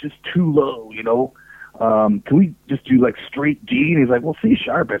 maybe that's just too low, can we just do like straight D? And he's like, well, C#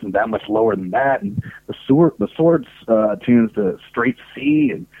 isn't that much lower than that. And the Swords tunes the straight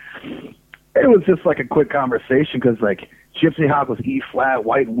C. And it was just like a quick conversation, because like Gypsy Hawk was E flat,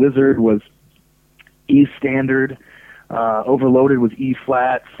 White Wizard was E standard, Overloaded was E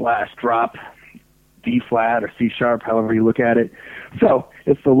flat / drop D flat or C#, however you look at it. So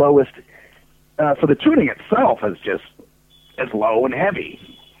it's the lowest. So the tuning itself is just as low and heavy,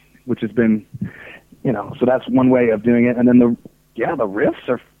 which has been, so that's one way of doing it. And then the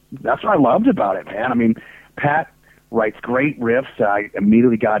riffs that's what I loved about it, man. I mean, Pat writes great riffs that I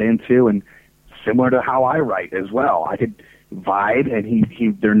immediately got into, and similar to how I write as well. I could vibe,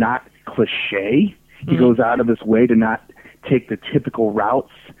 and they're not cliche. He goes out of his way to not take the typical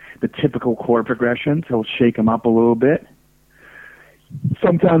routes, the typical chord progressions. He'll shake them up a little bit.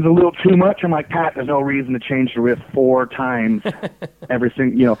 Sometimes a little too much. I'm like, Pat, there's no reason to change the riff 4 times every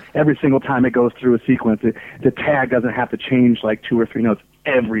single time it goes through a sequence. The tag doesn't have to change like 2 or 3 notes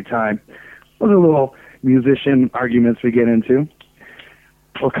every time. Those are little musician arguments we get into,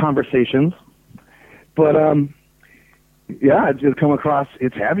 or conversations. But it's just come across.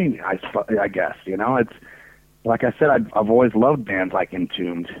 It's heavy, I guess. It's like I said. I've always loved bands like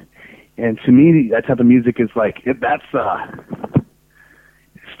Entombed, and to me, that type of music is like that's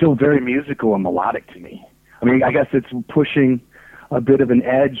still very musical and melodic to me. I mean, I guess it's pushing a bit of an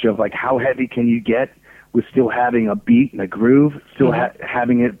edge of like how heavy can you get with still having a beat and a groove, still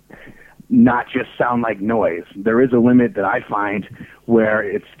having it not just sound like noise. There is a limit that I find where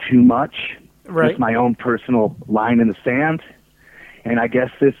it's too much. Right. It's my own personal line in the sand. And I guess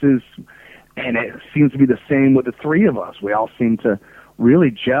this is, and it seems to be the same with the three of us. We all seem to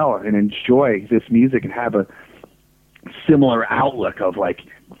really gel and enjoy this music and have a similar outlook of like,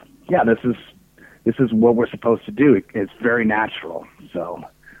 yeah, this is what we're supposed to do. It's very natural. So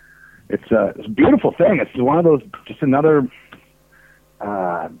it's a beautiful thing. It's one of those, just another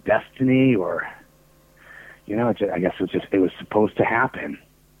destiny, or, you know, I guess it was supposed to happen.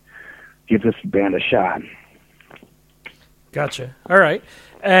 Give this band a shot. Gotcha. All right.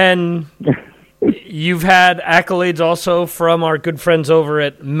 And you've had accolades also from our good friends over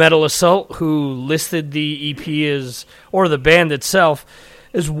at Metal Assault, who listed the EP as, or the band itself,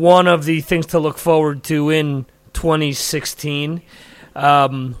 as one of the things to look forward to in 2016.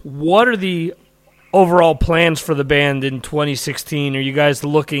 What are the overall plans for the band in 2016? Are you guys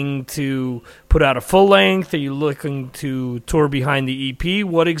looking to put out a full length? Are you looking to tour behind the EP?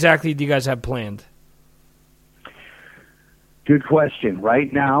 What exactly do you guys have planned? Good question.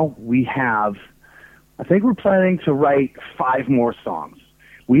 Right now, I think we're planning to write 5 more songs.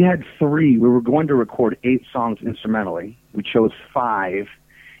 We had 3. We were going to record 8 songs instrumentally. We chose 5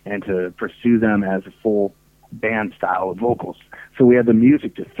 and to pursue them as a full band style of vocals. So we had the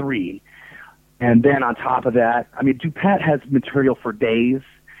music to 3. And then on top of that, I mean, Dupat has material for days,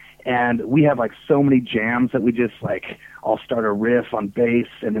 and we have like so many jams that we just like, I'll start a riff on bass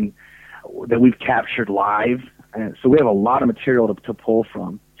and then that we've captured live. And so we have a lot of material to pull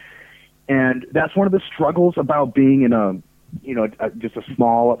from. And that's one of the struggles about being in just a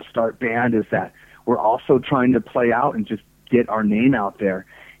small upstart band, is that we're also trying to play out and just get our name out there.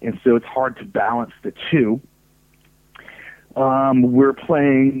 And so it's hard to balance the two. We're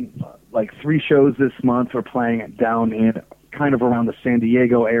playing like 3 shows this month. We're playing it down in kind of around the San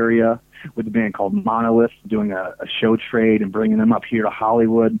Diego area with a band called Monolith, doing a show trade and bringing them up here to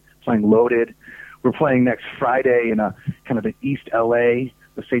Hollywood, playing Loaded. We're playing next Friday in a kind of an East LA,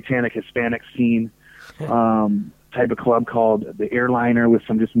 the Satanic Hispanic scene type of club called the Airliner, with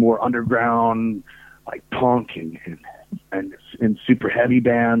some just more underground like punk and super heavy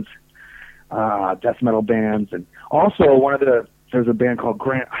bands, death metal bands, and also there's a band called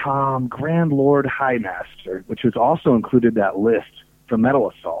Grand Lord High Master, which was also included that list from Metal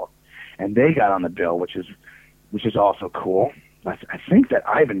Assault, and they got on the bill, which is also cool. I think that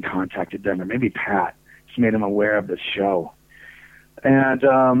Ivan contacted them, or maybe Pat just made him aware of the show. And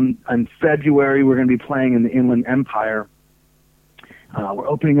in February, we're going to be playing in the Inland Empire. We're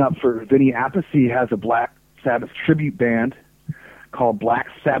opening up for Vinny Appice. He has a Black Sabbath tribute band called Black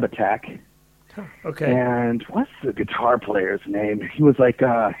Sabbatac. Okay. And what's the guitar player's name? He was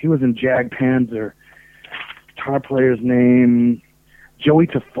in Jag Panzer. Guitar player's name, Joey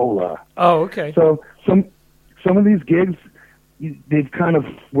Tafola. Oh, okay. So some of these gigs,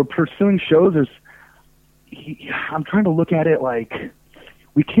 we're pursuing shows. I'm trying to look at it like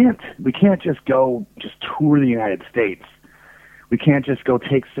we can't just tour the United States. We can't just go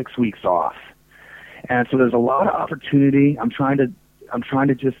take 6 weeks off. And so there's a lot of opportunity. I'm trying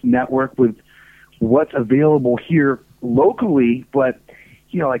to just network with what's available here locally, but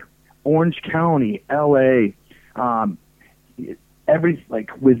like Orange County, LA,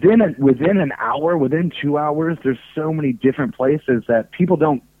 within an hour, within 2 hours, there's so many different places that people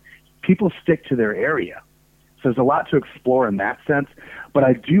stick to their area. So there's a lot to explore in that sense. But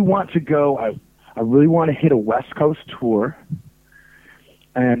I do want to go. I really want to hit a West Coast tour.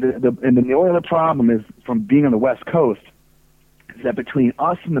 And the only other problem is, from being on the West Coast, is that between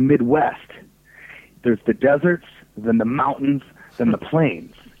us and the Midwest, there's the deserts, then the mountains, then the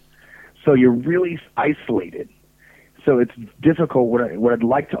plains. So you're really isolated. So it's difficult. What I'd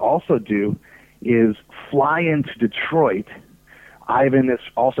like to also do is fly into Detroit. Ivan is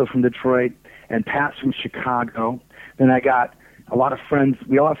also from Detroit, and Pat's from Chicago. Then I got a lot of friends.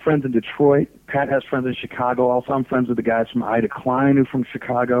 We all have friends in Detroit. Pat has friends in Chicago. Also, I'm friends with the guys from Ida Klein, who are from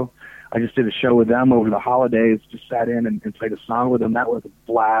Chicago. I just did a show with them over the holidays, just sat in and played a song with them. That was a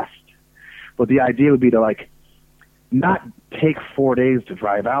blast. But the idea would be to not take 4 days to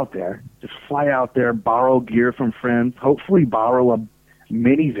drive out there. Just fly out there, borrow gear from friends, hopefully borrow a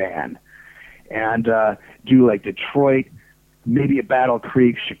minivan, and do like Detroit, maybe a Battle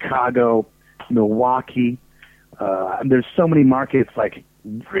Creek, Chicago, Milwaukee. There's so many markets like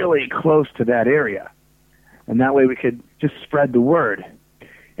really close to that area, and that way we could just spread the word.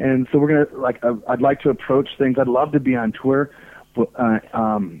 And so we're gonna I'd like to approach things. I'd love to be on tour, but,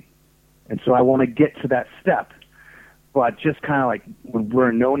 and so I want to get to that step. but just kind of like we're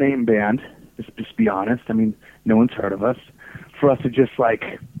a no-name band. Just be honest. I mean, no one's heard of us. For us to just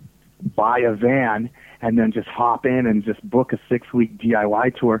like buy a van and then just hop in and just book a 6-week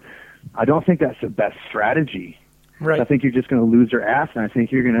DIY tour, I don't think that's the best strategy. Right. I think you're just going to lose your ass, and I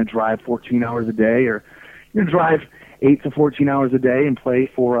think you're going to drive 14 hours a day, or you're going to drive 8 to 14 hours a day and play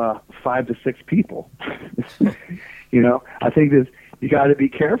for 5 to 6 people. You know, I think that you got to be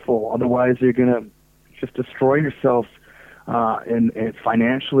careful, otherwise you're going to just destroy yourself and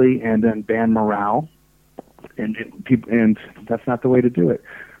financially, and then band morale, and that's not the way to do it.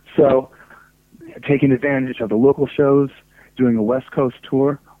 So, taking advantage of the local shows, doing a West Coast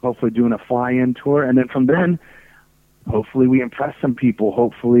tour, hopefully doing a fly-in tour, and then from then, hopefully we impress some people.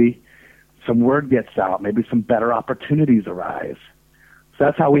 Hopefully some word gets out. Maybe some better opportunities arise. So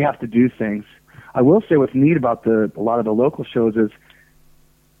that's how we have to do things. I will say what's neat about a lot of the local shows is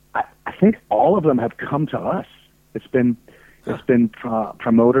I think all of them have come to us. It's been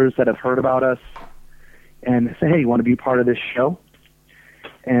promoters that have heard about us and say, hey, you want to be part of this show?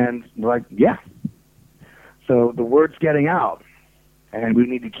 And we're like, yeah. So the word's getting out, and we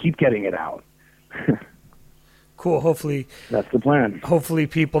need to keep getting it out. Cool. Hopefully, that's the plan. Hopefully,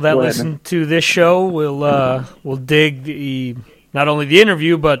 people that listen to this show will dig not only the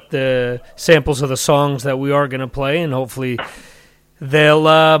interview but the samples of the songs that we are going to play, and hopefully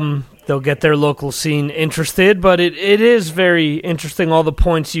they'll get their local scene interested. But it is very interesting, all the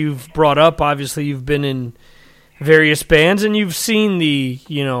points you've brought up. Obviously, you've been in various bands, and you've seen the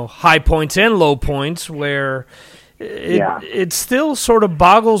high points and low points where it still sort of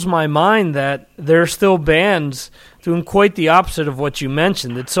boggles my mind that there are still bands doing quite the opposite of what you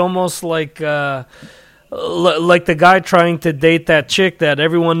mentioned. It's almost like the guy trying to date that chick that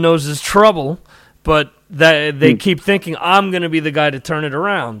everyone knows is trouble, but that they keep thinking, I'm going to be the guy to turn it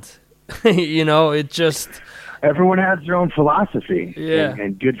around. It just... Everyone has their own philosophy,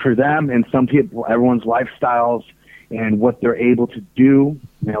 and good for them. And some people, everyone's lifestyles and what they're able to do,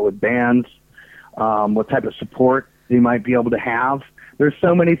 with bands, what type of support they might be able to have. There's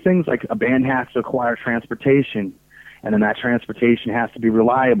so many things, like a band has to acquire transportation, and then that transportation has to be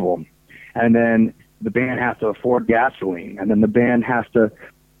reliable, and then the band has to afford gasoline, and then the band has to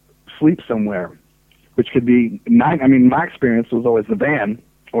sleep somewhere, which could be, my experience was always the van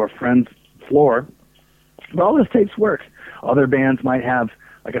or a friend's floor. But all this takes work. Other bands might have,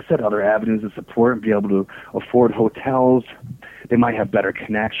 like I said, other avenues of support and be able to afford hotels. They might have better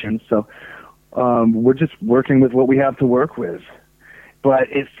connections. So we're just working with what we have to work with. But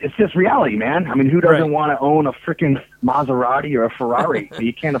it's just reality, man. I mean, who doesn't want to own a freaking Maserati or a Ferrari?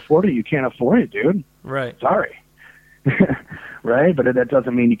 You can't afford it. You can't afford it, dude. Right. Sorry. Right? But that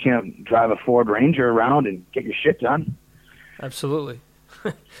doesn't mean you can't drive a Ford Ranger around and get your shit done. Absolutely.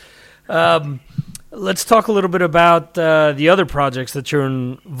 Let's talk a little bit about the other projects that you're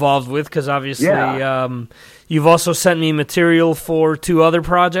involved with, because obviously you've also sent me material for 2 other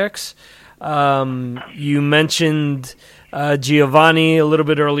projects. You mentioned Giovanni a little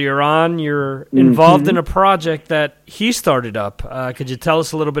bit earlier on. You're involved in a project that he started up. Could you tell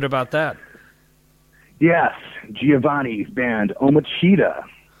us a little bit about that? Yes, Giovanni's band, Omachita.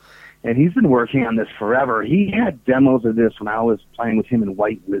 And he's been working on this forever. He had demos of this when I was playing with him in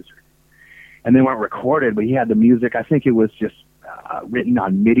White Wizard. And they weren't recorded, but he had the music. I think it was just written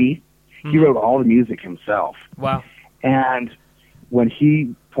on MIDI. He wrote all the music himself. Wow. And when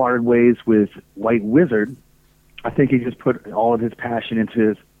he parted ways with White Wizard, I think he just put all of his passion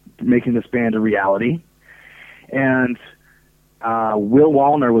into making this band a reality. And Will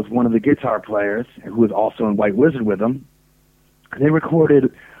Wallner was one of the guitar players who was also in White Wizard with him. They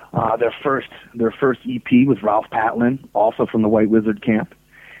recorded their first EP with Ralph Patlin, also from the White Wizard camp.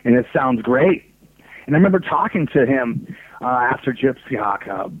 And it sounds great. And I remember talking to him after Gypsy Hawk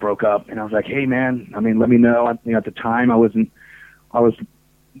broke up, and I was like, "Hey, man, let me know." At the time, I was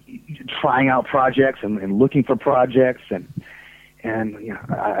trying out projects and looking for projects, and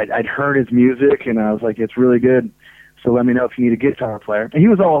I'd heard his music, and I was like, "It's really good. So let me know if you need a guitar player." And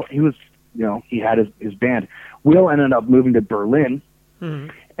he had his band. Will ended up moving to Berlin,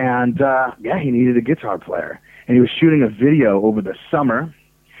 and he needed a guitar player, and he was shooting a video over the summer.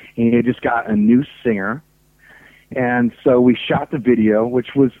 And he just got a new singer. And so we shot the video,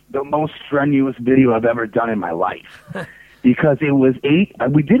 which was the most strenuous video I've ever done in my life. Because it was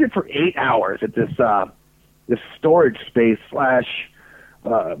we did it for 8 hours at this storage space /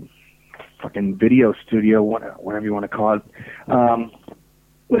 fucking video studio, whatever you want to call it.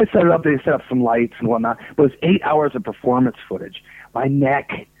 When they set it up, they set up some lights and whatnot. But it was 8 hours of performance footage. My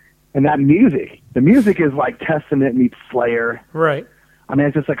neck and that music. The music is like Testament meets Slayer. Right. I mean,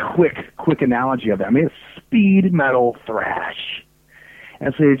 it's just a quick analogy of it. I mean, it's speed metal thrash.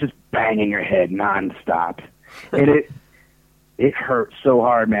 And so you're just banging your head nonstop. And it hurts so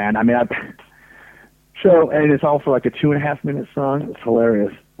hard, man. I mean, and it's all for like a 2.5-minute song. It's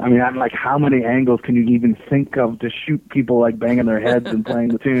hilarious. I mean, I'm like, how many angles can you even think of to shoot people like banging their heads and playing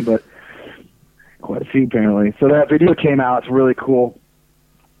the tune? But quite a few, apparently. So that video came out. It's really cool.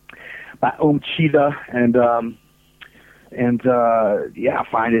 By Cheetah, and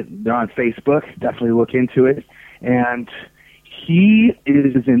find it. They're on Facebook. Definitely look into it. And he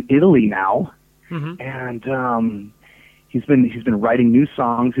is in Italy now, and he's been writing new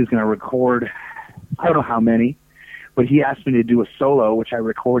songs. He's going to record, I don't know how many, but he asked me to do a solo, which I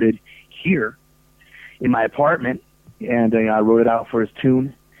recorded here in my apartment, and I wrote it out for his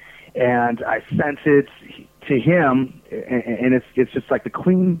tune, and I sent it to him, and it's just like the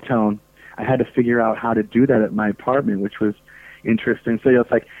clean tone. I had to figure out how to do that at my apartment, which was interesting. So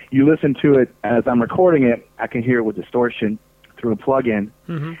it's like you listen to it as I'm recording it, I can hear it with distortion through a plug-in,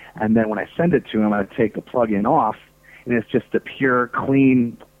 and then when I send it to him, I take the plug-in off, and it's just a pure,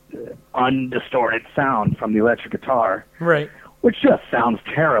 clean, undistorted sound from the electric guitar, right? Which just sounds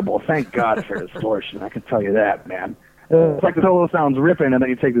terrible. Thank God for distortion. I can tell you that, man. It's like the solo sounds ripping, and then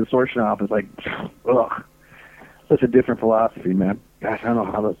you take the distortion off. It's like, ugh. Such a different philosophy, man. Gosh, I don't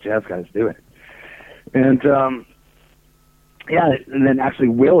know how those jazz guys do it. And and then actually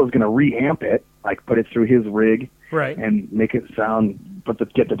Will is going to reamp it, like put it through his rig, right, and make it sound,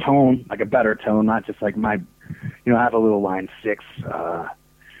 get the tone, like a better tone, not just like my, I have a little line 6,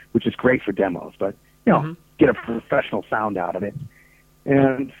 which is great for demos, but get a professional sound out of it,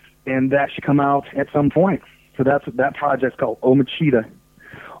 and that should come out at some point. So that project's called Omachita.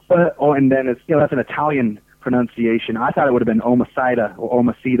 And then it's that's an Italian pronunciation. I thought it would have been Omacida or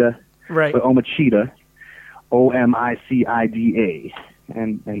Omacida, right? But Omachita, Omicida,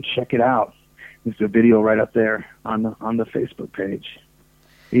 and check it out. There's a video right up there on the Facebook page.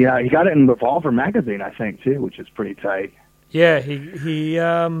 Yeah, he got it in Revolver magazine, I think, too, which is pretty tight. Yeah, he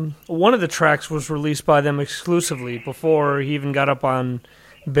one of the tracks was released by them exclusively before he even got up on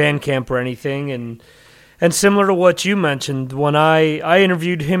Bandcamp or anything, and similar to what you mentioned, when I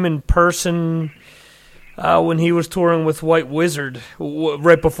interviewed him in person when he was touring with White Wizard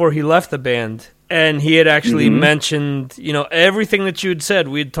right before he left the band, and he had actually mentioned, everything that you had said.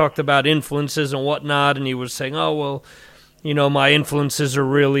 We had talked about influences and whatnot, and he was saying, oh, well, my influences are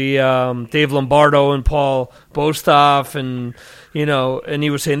really Dave Lombardo and Paul Bostoff, and he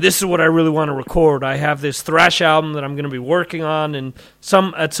was saying, this is what I really want to record. I have this thrash album that I'm going to be working on, and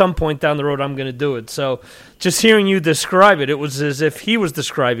at some point down the road I'm going to do it. So just hearing you describe it, it was as if he was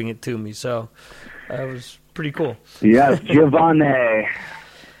describing it to me. So it was pretty cool. Yes, Giovanni.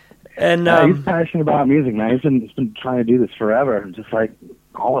 And he's passionate about music, man. He's been trying to do this forever, just like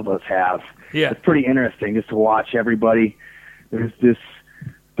all of us have. Yeah, it's pretty interesting just to watch everybody. There is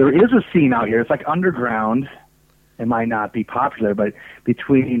a scene out here. It's like underground. It might not be popular, but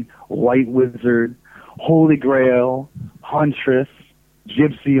between White Wizard, Holy Grail, Huntress,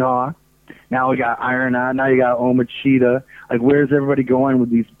 Gypsy Hawk, now we got Iron Eye, now you got Omachita. Like, where's everybody going with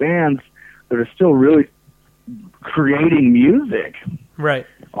these bands that are still really creating music? Right.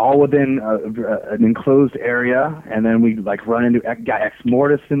 All within an enclosed area, and then we run into got Ex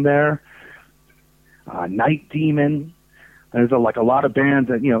Mortis in there, Night Demon. There's a lot of bands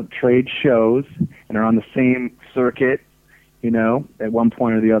that trade shows and are on the same circuit, at one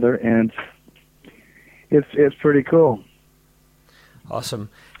point or the other, and it's pretty cool. Awesome.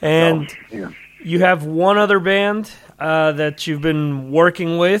 And you have one other band that you've been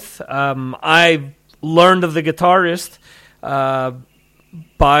working with. I learned of the guitarist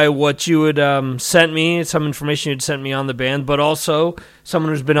by what you had sent me, some information you'd sent me on the band, but also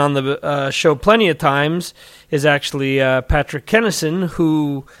someone who's been on the show plenty of times is actually Patrick Kennison,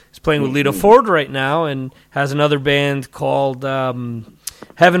 who is playing with Lita Ford right now and has another band called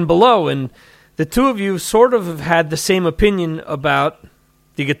Heaven Below. And the two of you sort of have had the same opinion about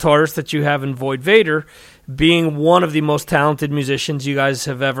the guitarist that you have in Void Vader being one of the most talented musicians you guys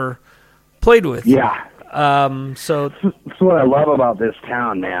have ever played with. Yeah. So that's what I love about this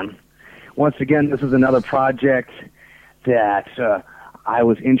town, man. Once again, this is another project that I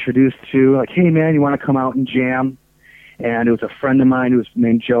was introduced to. Like, hey, man, you want to come out and jam? And it was a friend of mine who was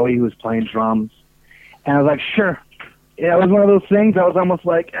named Joey who was playing drums. And I was like, sure. Yeah, it was one of those things. I was almost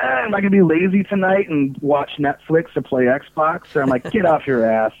like, am I going to be lazy tonight and watch Netflix or play Xbox? So I'm like, get off your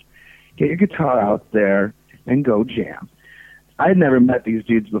ass, get your guitar out there, and go jam. I had never met these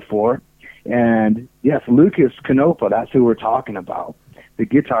dudes before. And yes, Lucas Canopa, that's who we're talking about, the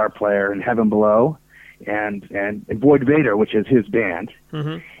guitar player in Heaven Below. and Boyd Vader, which is his band.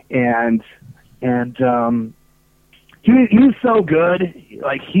 And he's so good.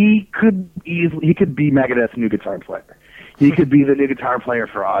 Like he could be Megadeth's new guitar player. He could be the new guitar player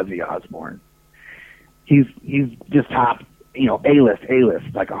for Ozzy Osbourne. He's just top, A-list,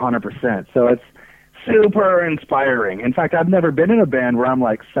 like 100%. So it's super inspiring. In fact, I've never been in a band where I'm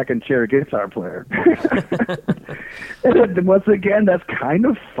like second chair guitar player. And once again, that's kind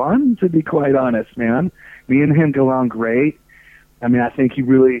of fun, to be quite honest, man. Me and him get along great. I mean, I think he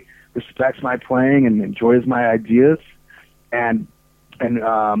really respects my playing and enjoys my ideas. And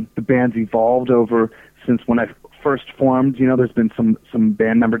the band's evolved over since when I first formed. There's been some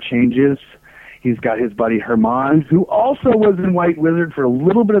band member changes. He's got his buddy Herman, who also was in White Wizard for a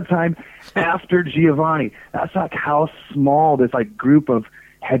little bit of time after Giovanni. That's like how small this like group of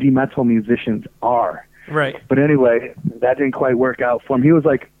heavy metal musicians are. Right. But anyway, that didn't quite work out for him. He was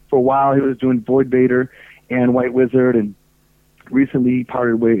like, for a while, he was doing Void Vader and White Wizard, and recently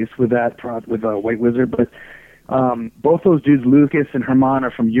parted ways with that with White Wizard. But both those dudes, Lucas and Herman,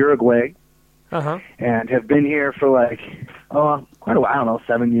 are from Uruguay. And have been here for like quite a while, I don't know,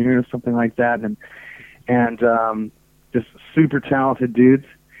 7 years, something like that, and just super talented dudes,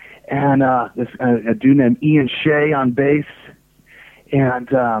 and this a dude named Ian Shea on bass, and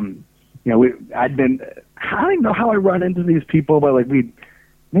I don't even know how I run into these people, but like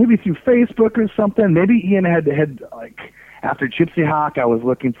maybe through Facebook or something. Maybe Ian had like after Gypsy Hawk, I was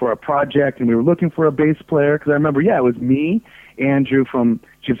looking for a project, and we were looking for a bass player because I remember, it was me, Andrew from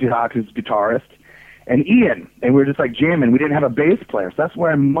Gypsy Hawk, who's a guitarist, and Ian, and we were just like jamming. We didn't have a bass player, so that's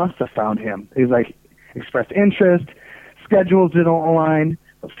where I must have found him. He's like expressed interest, schedules didn't align,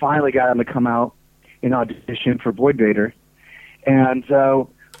 but finally got him to come out in audition for Void Vader, and so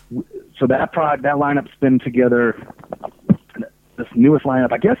that lineup's been together, this newest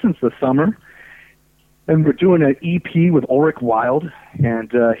lineup, I guess, since the summer. And we're doing an EP with Ulrich Wild,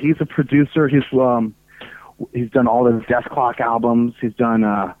 and he's a producer. He's done all the Death Clock albums. He's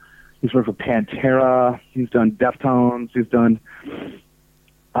worked with Pantera. He's done Deftones. He's done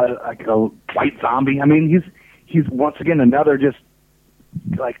like a White Zombie. I mean, he's once again another just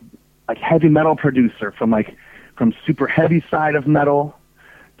like heavy metal producer from super heavy side of metal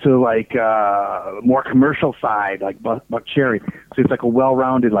to like more commercial side, like Buck Cherry. So he's like a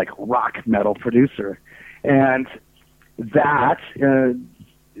well-rounded like rock metal producer. And that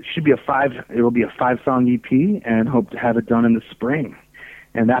should be it'll be a 5-song EP, and hope to have it done in the spring.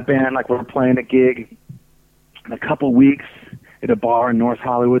 And that band, like, we're playing a gig in a couple weeks at a bar in North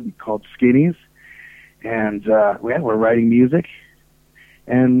Hollywood called Skinny's. And we're writing music,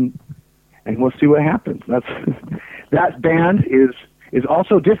 and we'll see what happens. That band is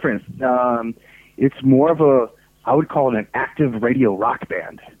also different. It's more of I would call it an active radio rock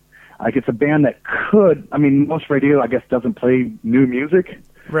band. Like, it's a band that most radio, I guess, doesn't play new music.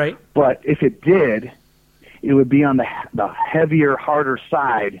 Right. But if it did, it would be on the heavier, harder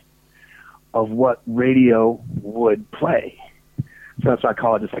side of what radio would play. So that's why I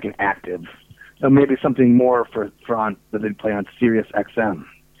call it just like an active. So maybe something more for that they'd play on Sirius XM.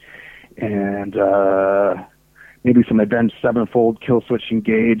 And maybe some Avenged Sevenfold, Killswitch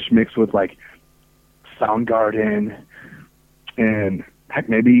Engage mixed with like Soundgarden and heck,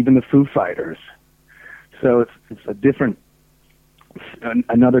 maybe even the Foo Fighters. So it's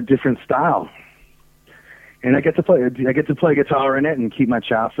another different style. And I get to play guitar in it and keep my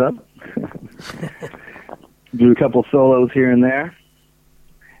chops up. Do a couple solos here and there.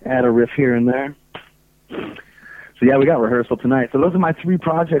 Add a riff here and there. So yeah, we got rehearsal tonight. So those are my 3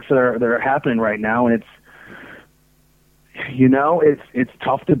 projects that are happening right now, and it's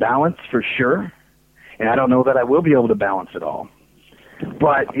tough to balance for sure. And I don't know that I will be able to balance it all.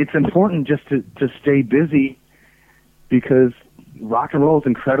 But it's important just to stay busy, because rock and roll is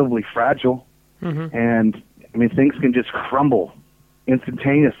incredibly fragile. And I mean, things can just crumble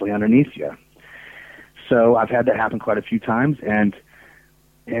instantaneously underneath you. So I've had that happen quite a few times, and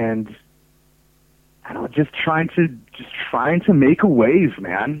I don't know, just trying to make a wave,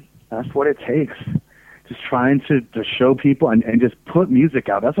 man. That's what it takes. Just trying to show people and just put music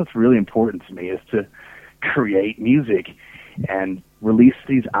out. That's what's really important to me, is to create music and release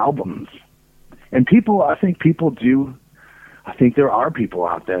these albums. And I think there are people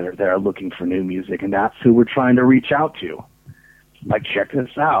out there that are looking for new music, and that's who we're trying to reach out to. Like, check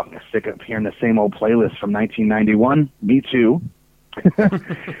this out. I'm going to stick up here in the same old playlist from 1991. Me too.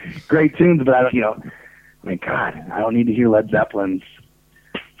 Great tunes, but God, I don't need to hear Led Zeppelin's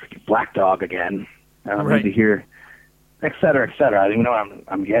freaking Black Dog again. I don't need to hear, et cetera, et cetera. I don't even know what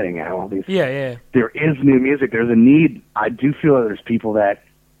I'm getting at. All these. Yeah. There is new music. There's a need. I do feel that there's people that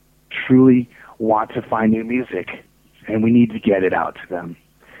truly want to find new music, and we need to get it out to them.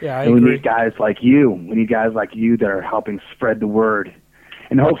 Yeah, I and agree. We need guys like you. We need guys like you that are helping spread the word,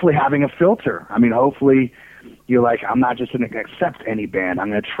 and hopefully having a filter. I mean, hopefully you're like, I'm not just going to accept any band. I'm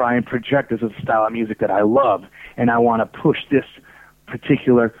going to try and project this as a style of music that I love, and I want to push this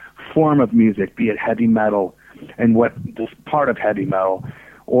particular form of music, be it heavy metal and what this part of heavy metal,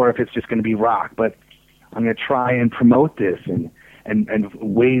 or if it's just going to be rock. But I'm going to try and promote this and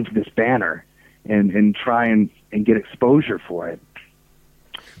wave this banner and try and get exposure for it.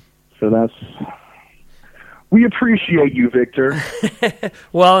 So we appreciate you, Victor.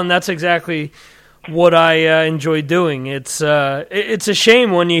 Well, and that's exactly what I enjoy doing. It's a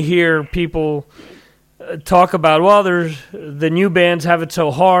shame when you hear people talk about, well, the new bands have it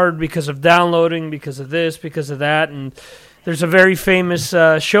so hard because of downloading, because of this, because of that, and there's a very famous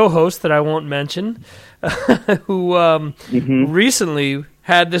show host that I won't mention who recently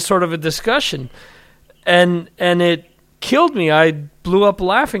had this sort of a discussion, and it killed me. I blew up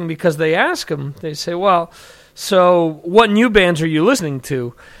laughing because they ask him, they say, well, so what new bands are you listening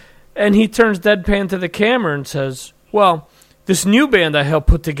to? And he turns deadpan to the camera and says, well, this new band I helped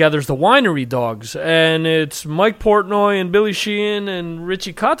put together is the Winery Dogs, and it's Mike Portnoy and Billy Sheehan and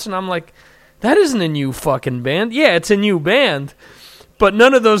Richie Cutts, and I'm like, that isn't a new fucking band. Yeah, it's a new band, but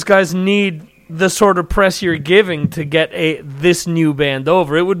none of those guys need the sort of press you're giving to get this new band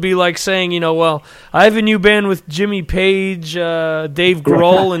over. It would be like saying, well, I have a new band with Jimmy Page, Dave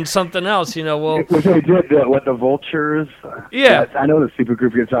Grohl, and something else. Well, they did the Vultures. Yeah, I know the super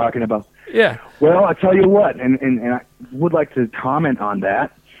group you're talking about. Yeah. Well, I tell you what, and I would like to comment on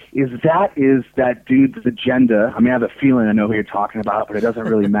that. Is that dude's agenda? I mean, I have a feeling I know who you're talking about, but it doesn't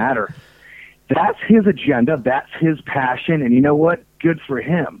really matter. That's his agenda. That's his passion, and you know what? Good for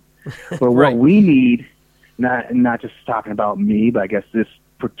him. But Right. what we need, not just talking about me, but I guess this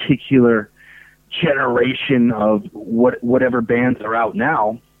particular generation of whatever bands are out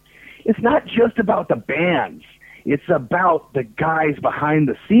now, it's not just about the bands. It's about the guys behind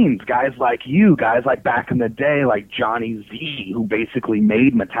the scenes, guys like you, guys like back in the day, like Johnny Z, who basically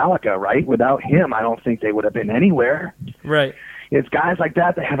made Metallica, right? Without him, I don't think they would have been anywhere. Right. It's guys like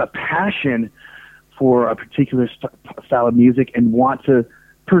that that have a passion for a particular style of music and want to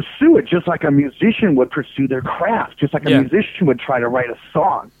pursue it, just like a musician would pursue their craft, just like a musician would try to write a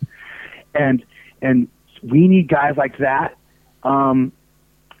song. And we need guys like that, and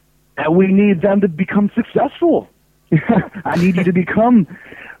we need them to become successful. I need you to become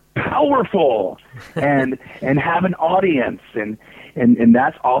powerful and have an audience, and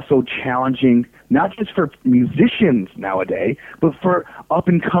that's also challenging, not just for musicians nowadays, but for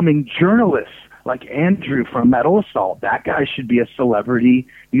up-and-coming journalists like Andrew from Metal Assault. That guy should be a celebrity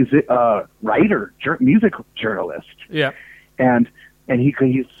music writer, music journalist. Yeah. And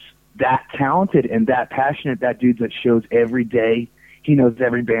he's that talented and that passionate. That dude that shows every day. He knows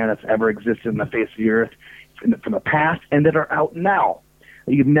every band that's ever existed on the face of the earth from the past and that are out now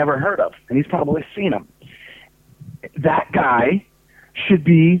that you've never heard of, and he's probably seen them. That guy should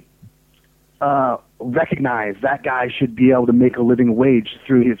be recognized. That guy should be able to make a living wage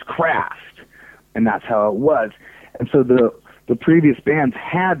through his craft. And that's how it was. And so the previous bands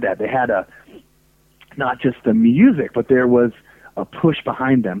had that. They had not just the music, but there was a push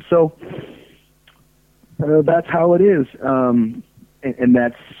behind them. So that's how it is. And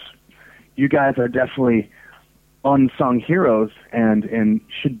that's, you guys are definitely unsung heroes and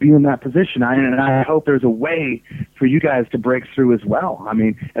should be in that position. And I hope there's a way for you guys to break through as well. I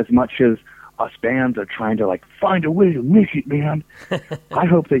mean, as much as us bands are trying to find a way to make it, man. I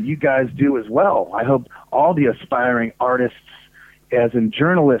hope that you guys do as well. I hope all the aspiring artists, as in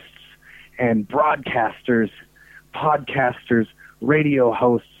journalists and broadcasters, podcasters, radio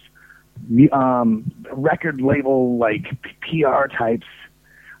hosts, record label PR types.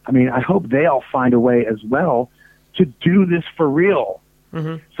 I mean, I hope they all find a way as well to do this for real,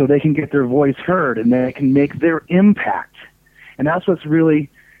 so they can get their voice heard and they can make their impact. And that's what's really,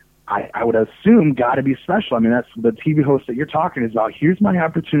 I would assume, got to be special. I mean, that's the TV host that you're talking about. Here's my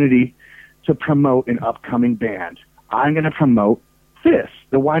opportunity to promote an upcoming band. I'm going to promote this,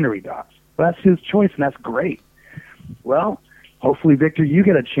 the Winery Dogs. Well, that's his choice, and that's great. Well, hopefully, Victor, you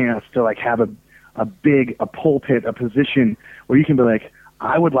get a chance to have a pulpit, a position where you can be like,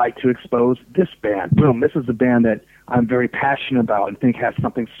 I would like to expose this band. Boom, this is a band that I'm very passionate about and think has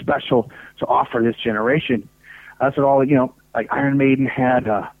something special to offer this generation. That's what all, like Iron Maiden had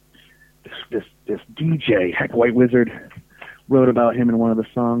this DJ, Heck White Wizard, wrote about him in one of the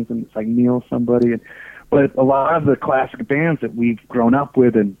songs, and it's like Neil somebody. But a lot of the classic bands that we've grown up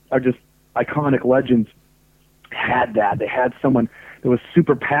with and are just iconic legends had that. They had someone that was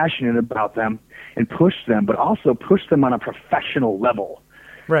super passionate about them and pushed them, but also pushed them on a professional level.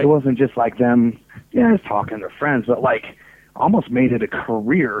 Right. It wasn't just like them, just talking to their friends, but like almost made it a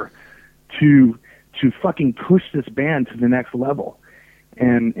career to fucking push this band to the next level.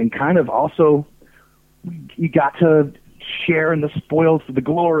 And kind of also, you got to share in the spoils of the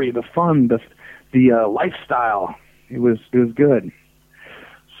glory, the fun, the lifestyle. It was good.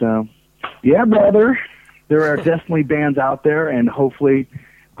 So, yeah, brother, there are definitely bands out there, and hopefully,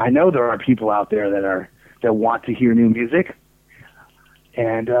 I know there are people out there that want to hear new music,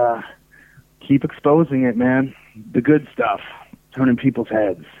 and keep exposing it, man. The good stuff, turning people's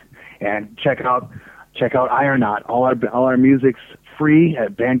heads, and check out Ironaut. All our music's free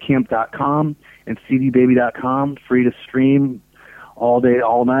at Bandcamp.com and CDBaby.com. Free to stream all day,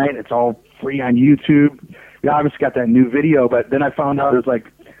 all night. It's all free on YouTube. We obviously got that new video, but then I found out it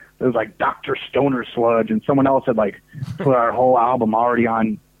was like Dr. Stoner Sludge, and someone else had like put our whole album already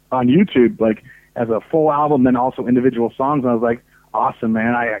on YouTube, like as a full album, then also individual songs. And I was like, awesome,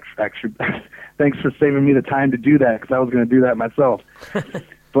 man. I actually thanks for saving me the time to do that, because I was going to do that myself.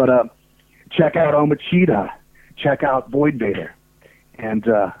 But check out Omachita. Check out Void Vader. And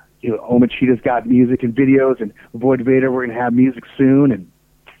Omachita's got music and videos, and Void Vader, we're going to have music soon. And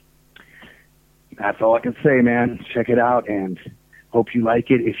that's all I can say, man. Check it out, and hope you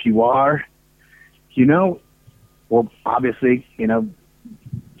like it. If you are, well, obviously,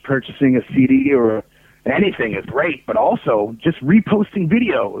 purchasing a CD or anything is great, but also just reposting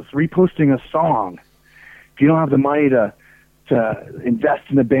videos, reposting a song. If you don't have the money to invest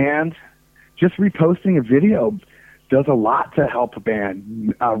in a band, just reposting a video does a lot to help a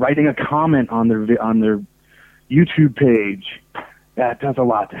band. Writing a comment on their YouTube page, that does a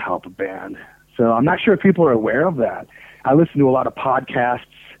lot to help a band. So I'm not sure if people are aware of that. I listen to a lot of podcasts,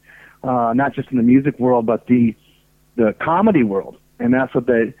 not just in the music world, but the comedy world, and that's what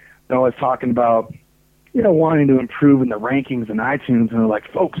they're always talking about, wanting to improve in the rankings in iTunes. And they're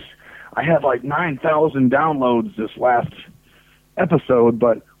like, folks, I had like 9,000 downloads this last episode,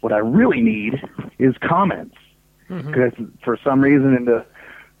 but what I really need is comments. Because for some reason, in the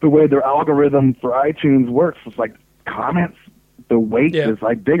way their algorithm for iTunes works, it's like comments, the weight is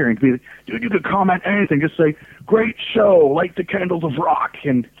like bigger. And dude, you could comment anything. Just say, great show, light the candles of rock,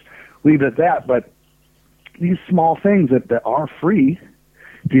 and leave it at that. But these small things that are free,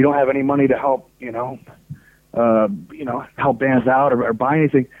 if you don't have any money to help, help bands out or buy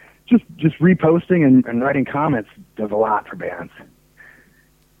anything, just reposting and writing comments does a lot for bands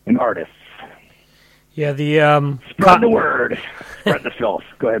and artists. Yeah, the spread the word, spread the filth.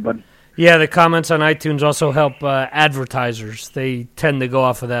 Go ahead, bud. Yeah, the comments on iTunes also help advertisers. They tend to go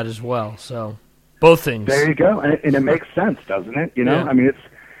off of that as well. So both things. There you go, and it makes sense, doesn't it? Yeah. I mean,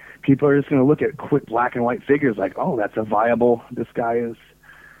 people are just going to look at quick black and white figures like, oh, that's a viable. This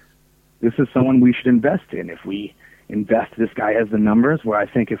is someone we should invest in. If we invest, this guy has the numbers. Where I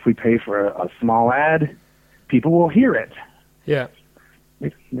think if we pay for a small ad, people will hear it. Yeah,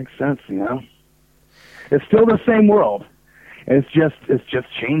 makes sense. It's still the same world. It's just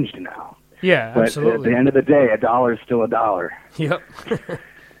changed now. Yeah, but absolutely. At the end of the day, $1 is still $1. Yep.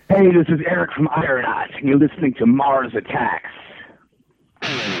 Hey, this is Erik from Ironaut, and you're listening to Mars Attacks.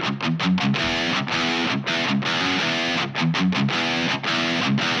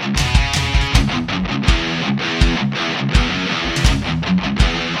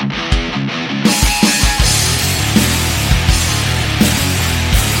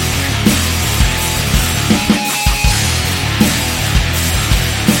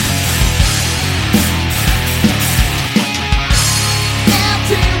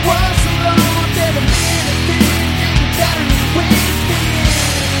 Empty was alone, never meant a thing, you better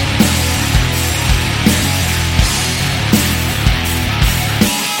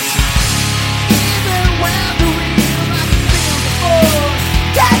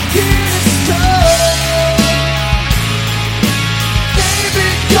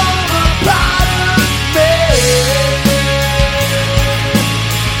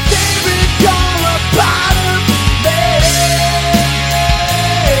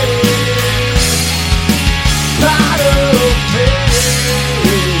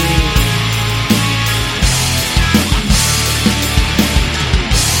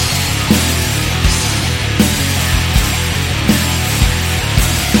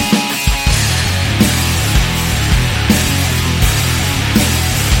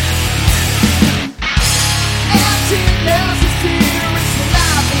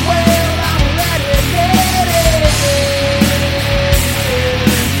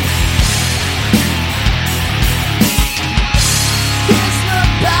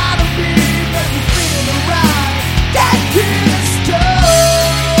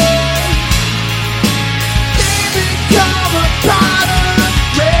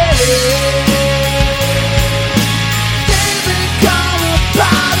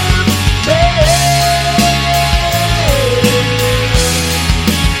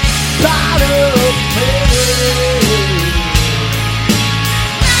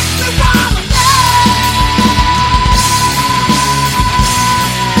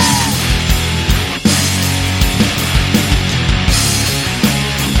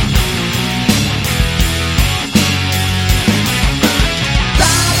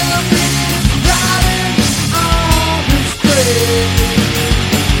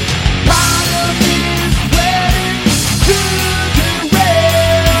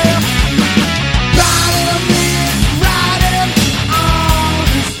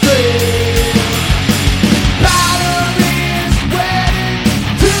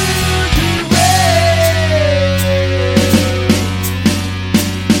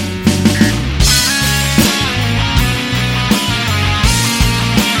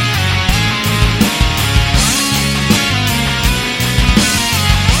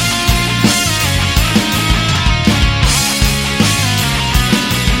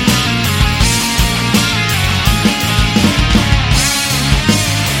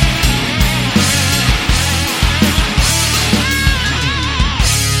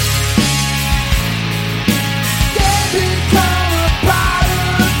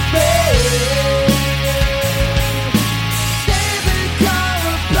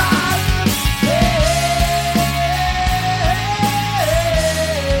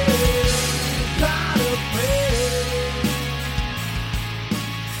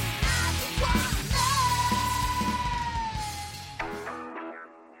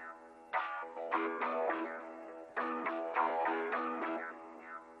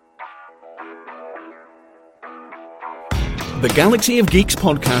The Galaxy of Geeks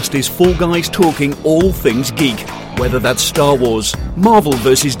podcast is four guys talking all things geek, whether that's Star Wars, Marvel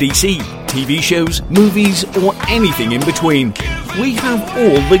vs. DC, TV shows, movies, or anything in between. We have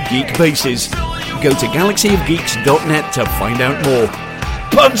all the geek bases. Go to galaxyofgeeks.net to find out more.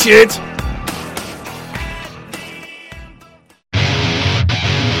 Punch it!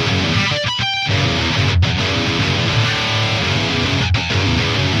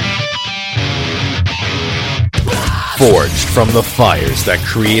 Forged from the fires that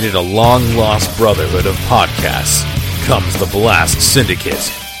created a long-lost brotherhood of podcasts comes the Blast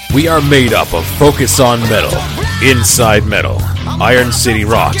Syndicate. We are made up of Focus on Metal, Inside Metal, Iron City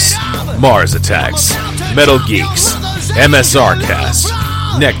Rocks, Mars Attacks, Metal Geeks, MSR Cast,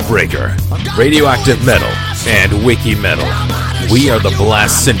 Neckbreaker, Radioactive Metal, and Wiki Metal. We are the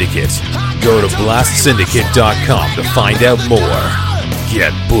Blast Syndicate. Go to blastsyndicate.com to find out more.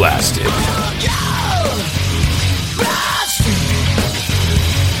 Get blasted.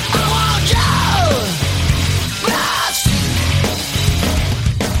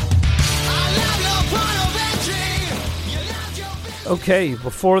 Okay,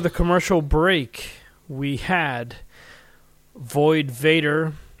 before the commercial break, we had Void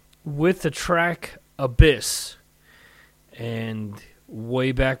Vader with the track Abyss. And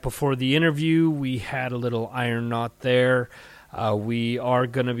way back before the interview, we had a little iron knot there. We are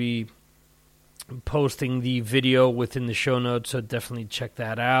going to be posting the video within the show notes, so definitely check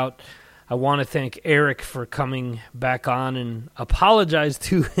that out. I want to thank Erik for coming back on and apologize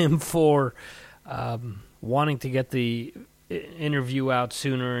to him for wanting to get the interview out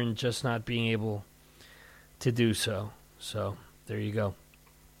sooner and just not being able to do so. So there you go.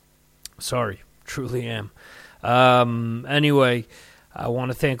 Sorry, truly am. Anyway, I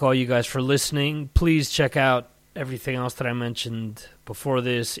want to thank all you guys for listening. Please check out everything else that I mentioned before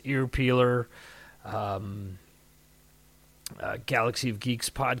this. Ear Peeler, Galaxy of Geeks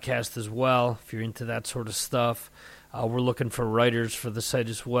podcast as well, if you're into that sort of stuff. We're looking for writers for the site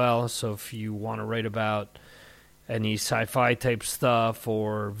as well, so if you want to write about any sci-fi type stuff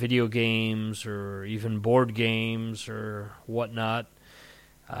or video games or even board games or whatnot,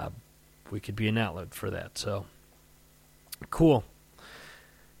 we could be an outlet for that. So, cool.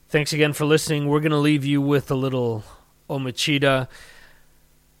 Thanks again for listening. We're going to leave you with a little Omachida.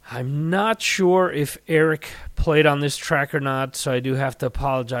 I'm not sure if Erik played on this track or not, so I do have to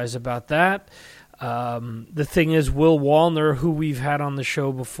apologize about that. The thing is, Will Wallner, who we've had on the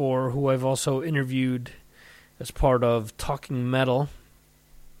show before, who I've also interviewed as part of Talking Metal,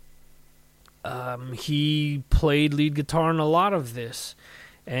 he played lead guitar in a lot of this.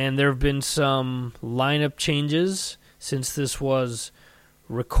 And there have been some lineup changes since this was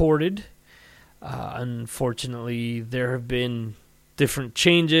recorded. Unfortunately, there have been different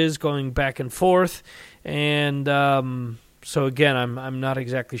changes going back and forth. And so again, I'm not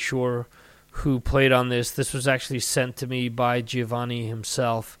exactly sure who played on this. This was actually sent to me by Giovanni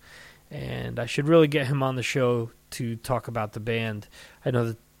himself. And I should really get him on the show to talk about the band. I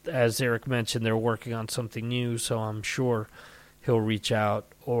know that, as Erik mentioned, they're working on something new, so I'm sure he'll reach out,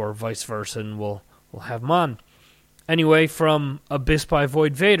 or vice versa, and we'll have him on. Anyway, from Abyss by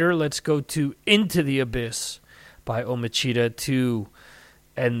Void Vader, let's go to Into the Abyss by Omachida to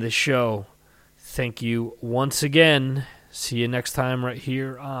end the show. Thank you once again. See you next time right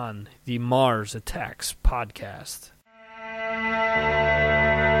here on the Mars Attacks podcast.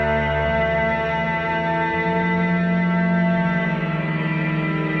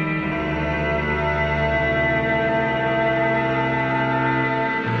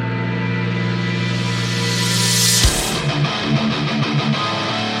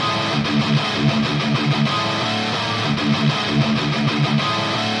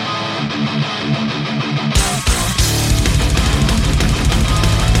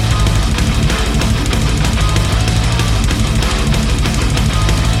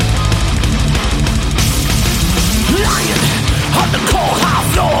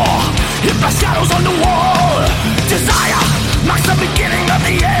 Shadows on the wall. Desire marks the beginning of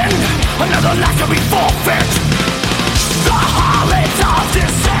the end. Another life to be forfeit. The harlots of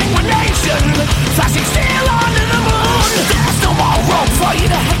dissanguination, flashing steel under the moon. There's no more room for you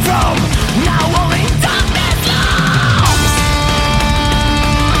to head from. Now only darkness looms.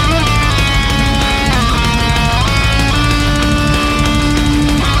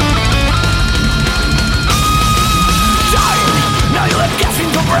 Dying, now you're left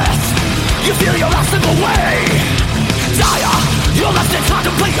gasping for breath. You feel you're lost in the way. Dire, you're left to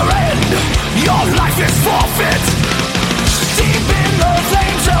contemplate your end. Your life is forfeit. Deep in the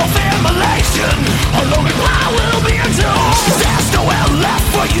flames of immolation, alone in power will be entombed. There's nowhere left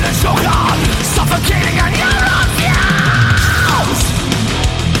for you to choke on, suffocating on your own fear.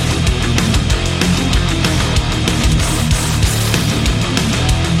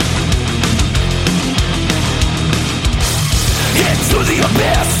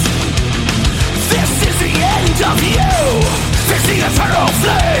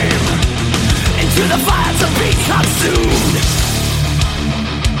 consumed.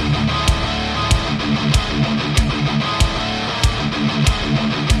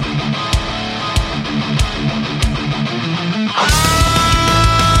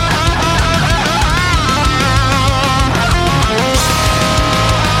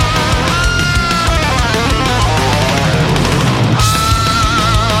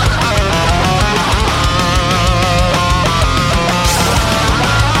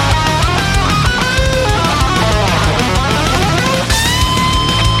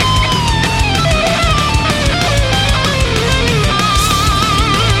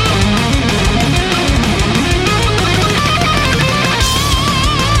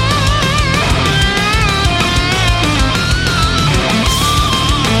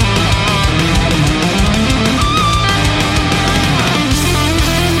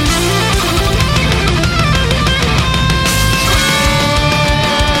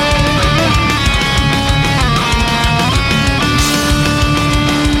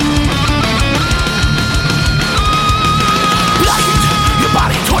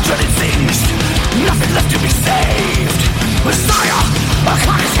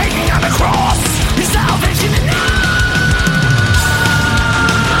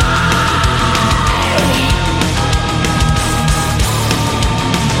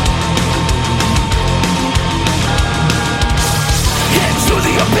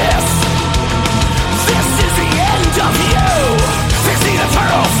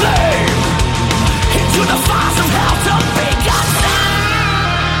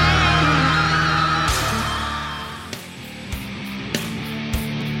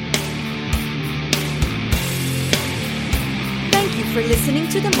 For listening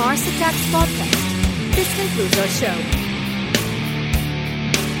to the Mars Attacks podcast. This concludes our show.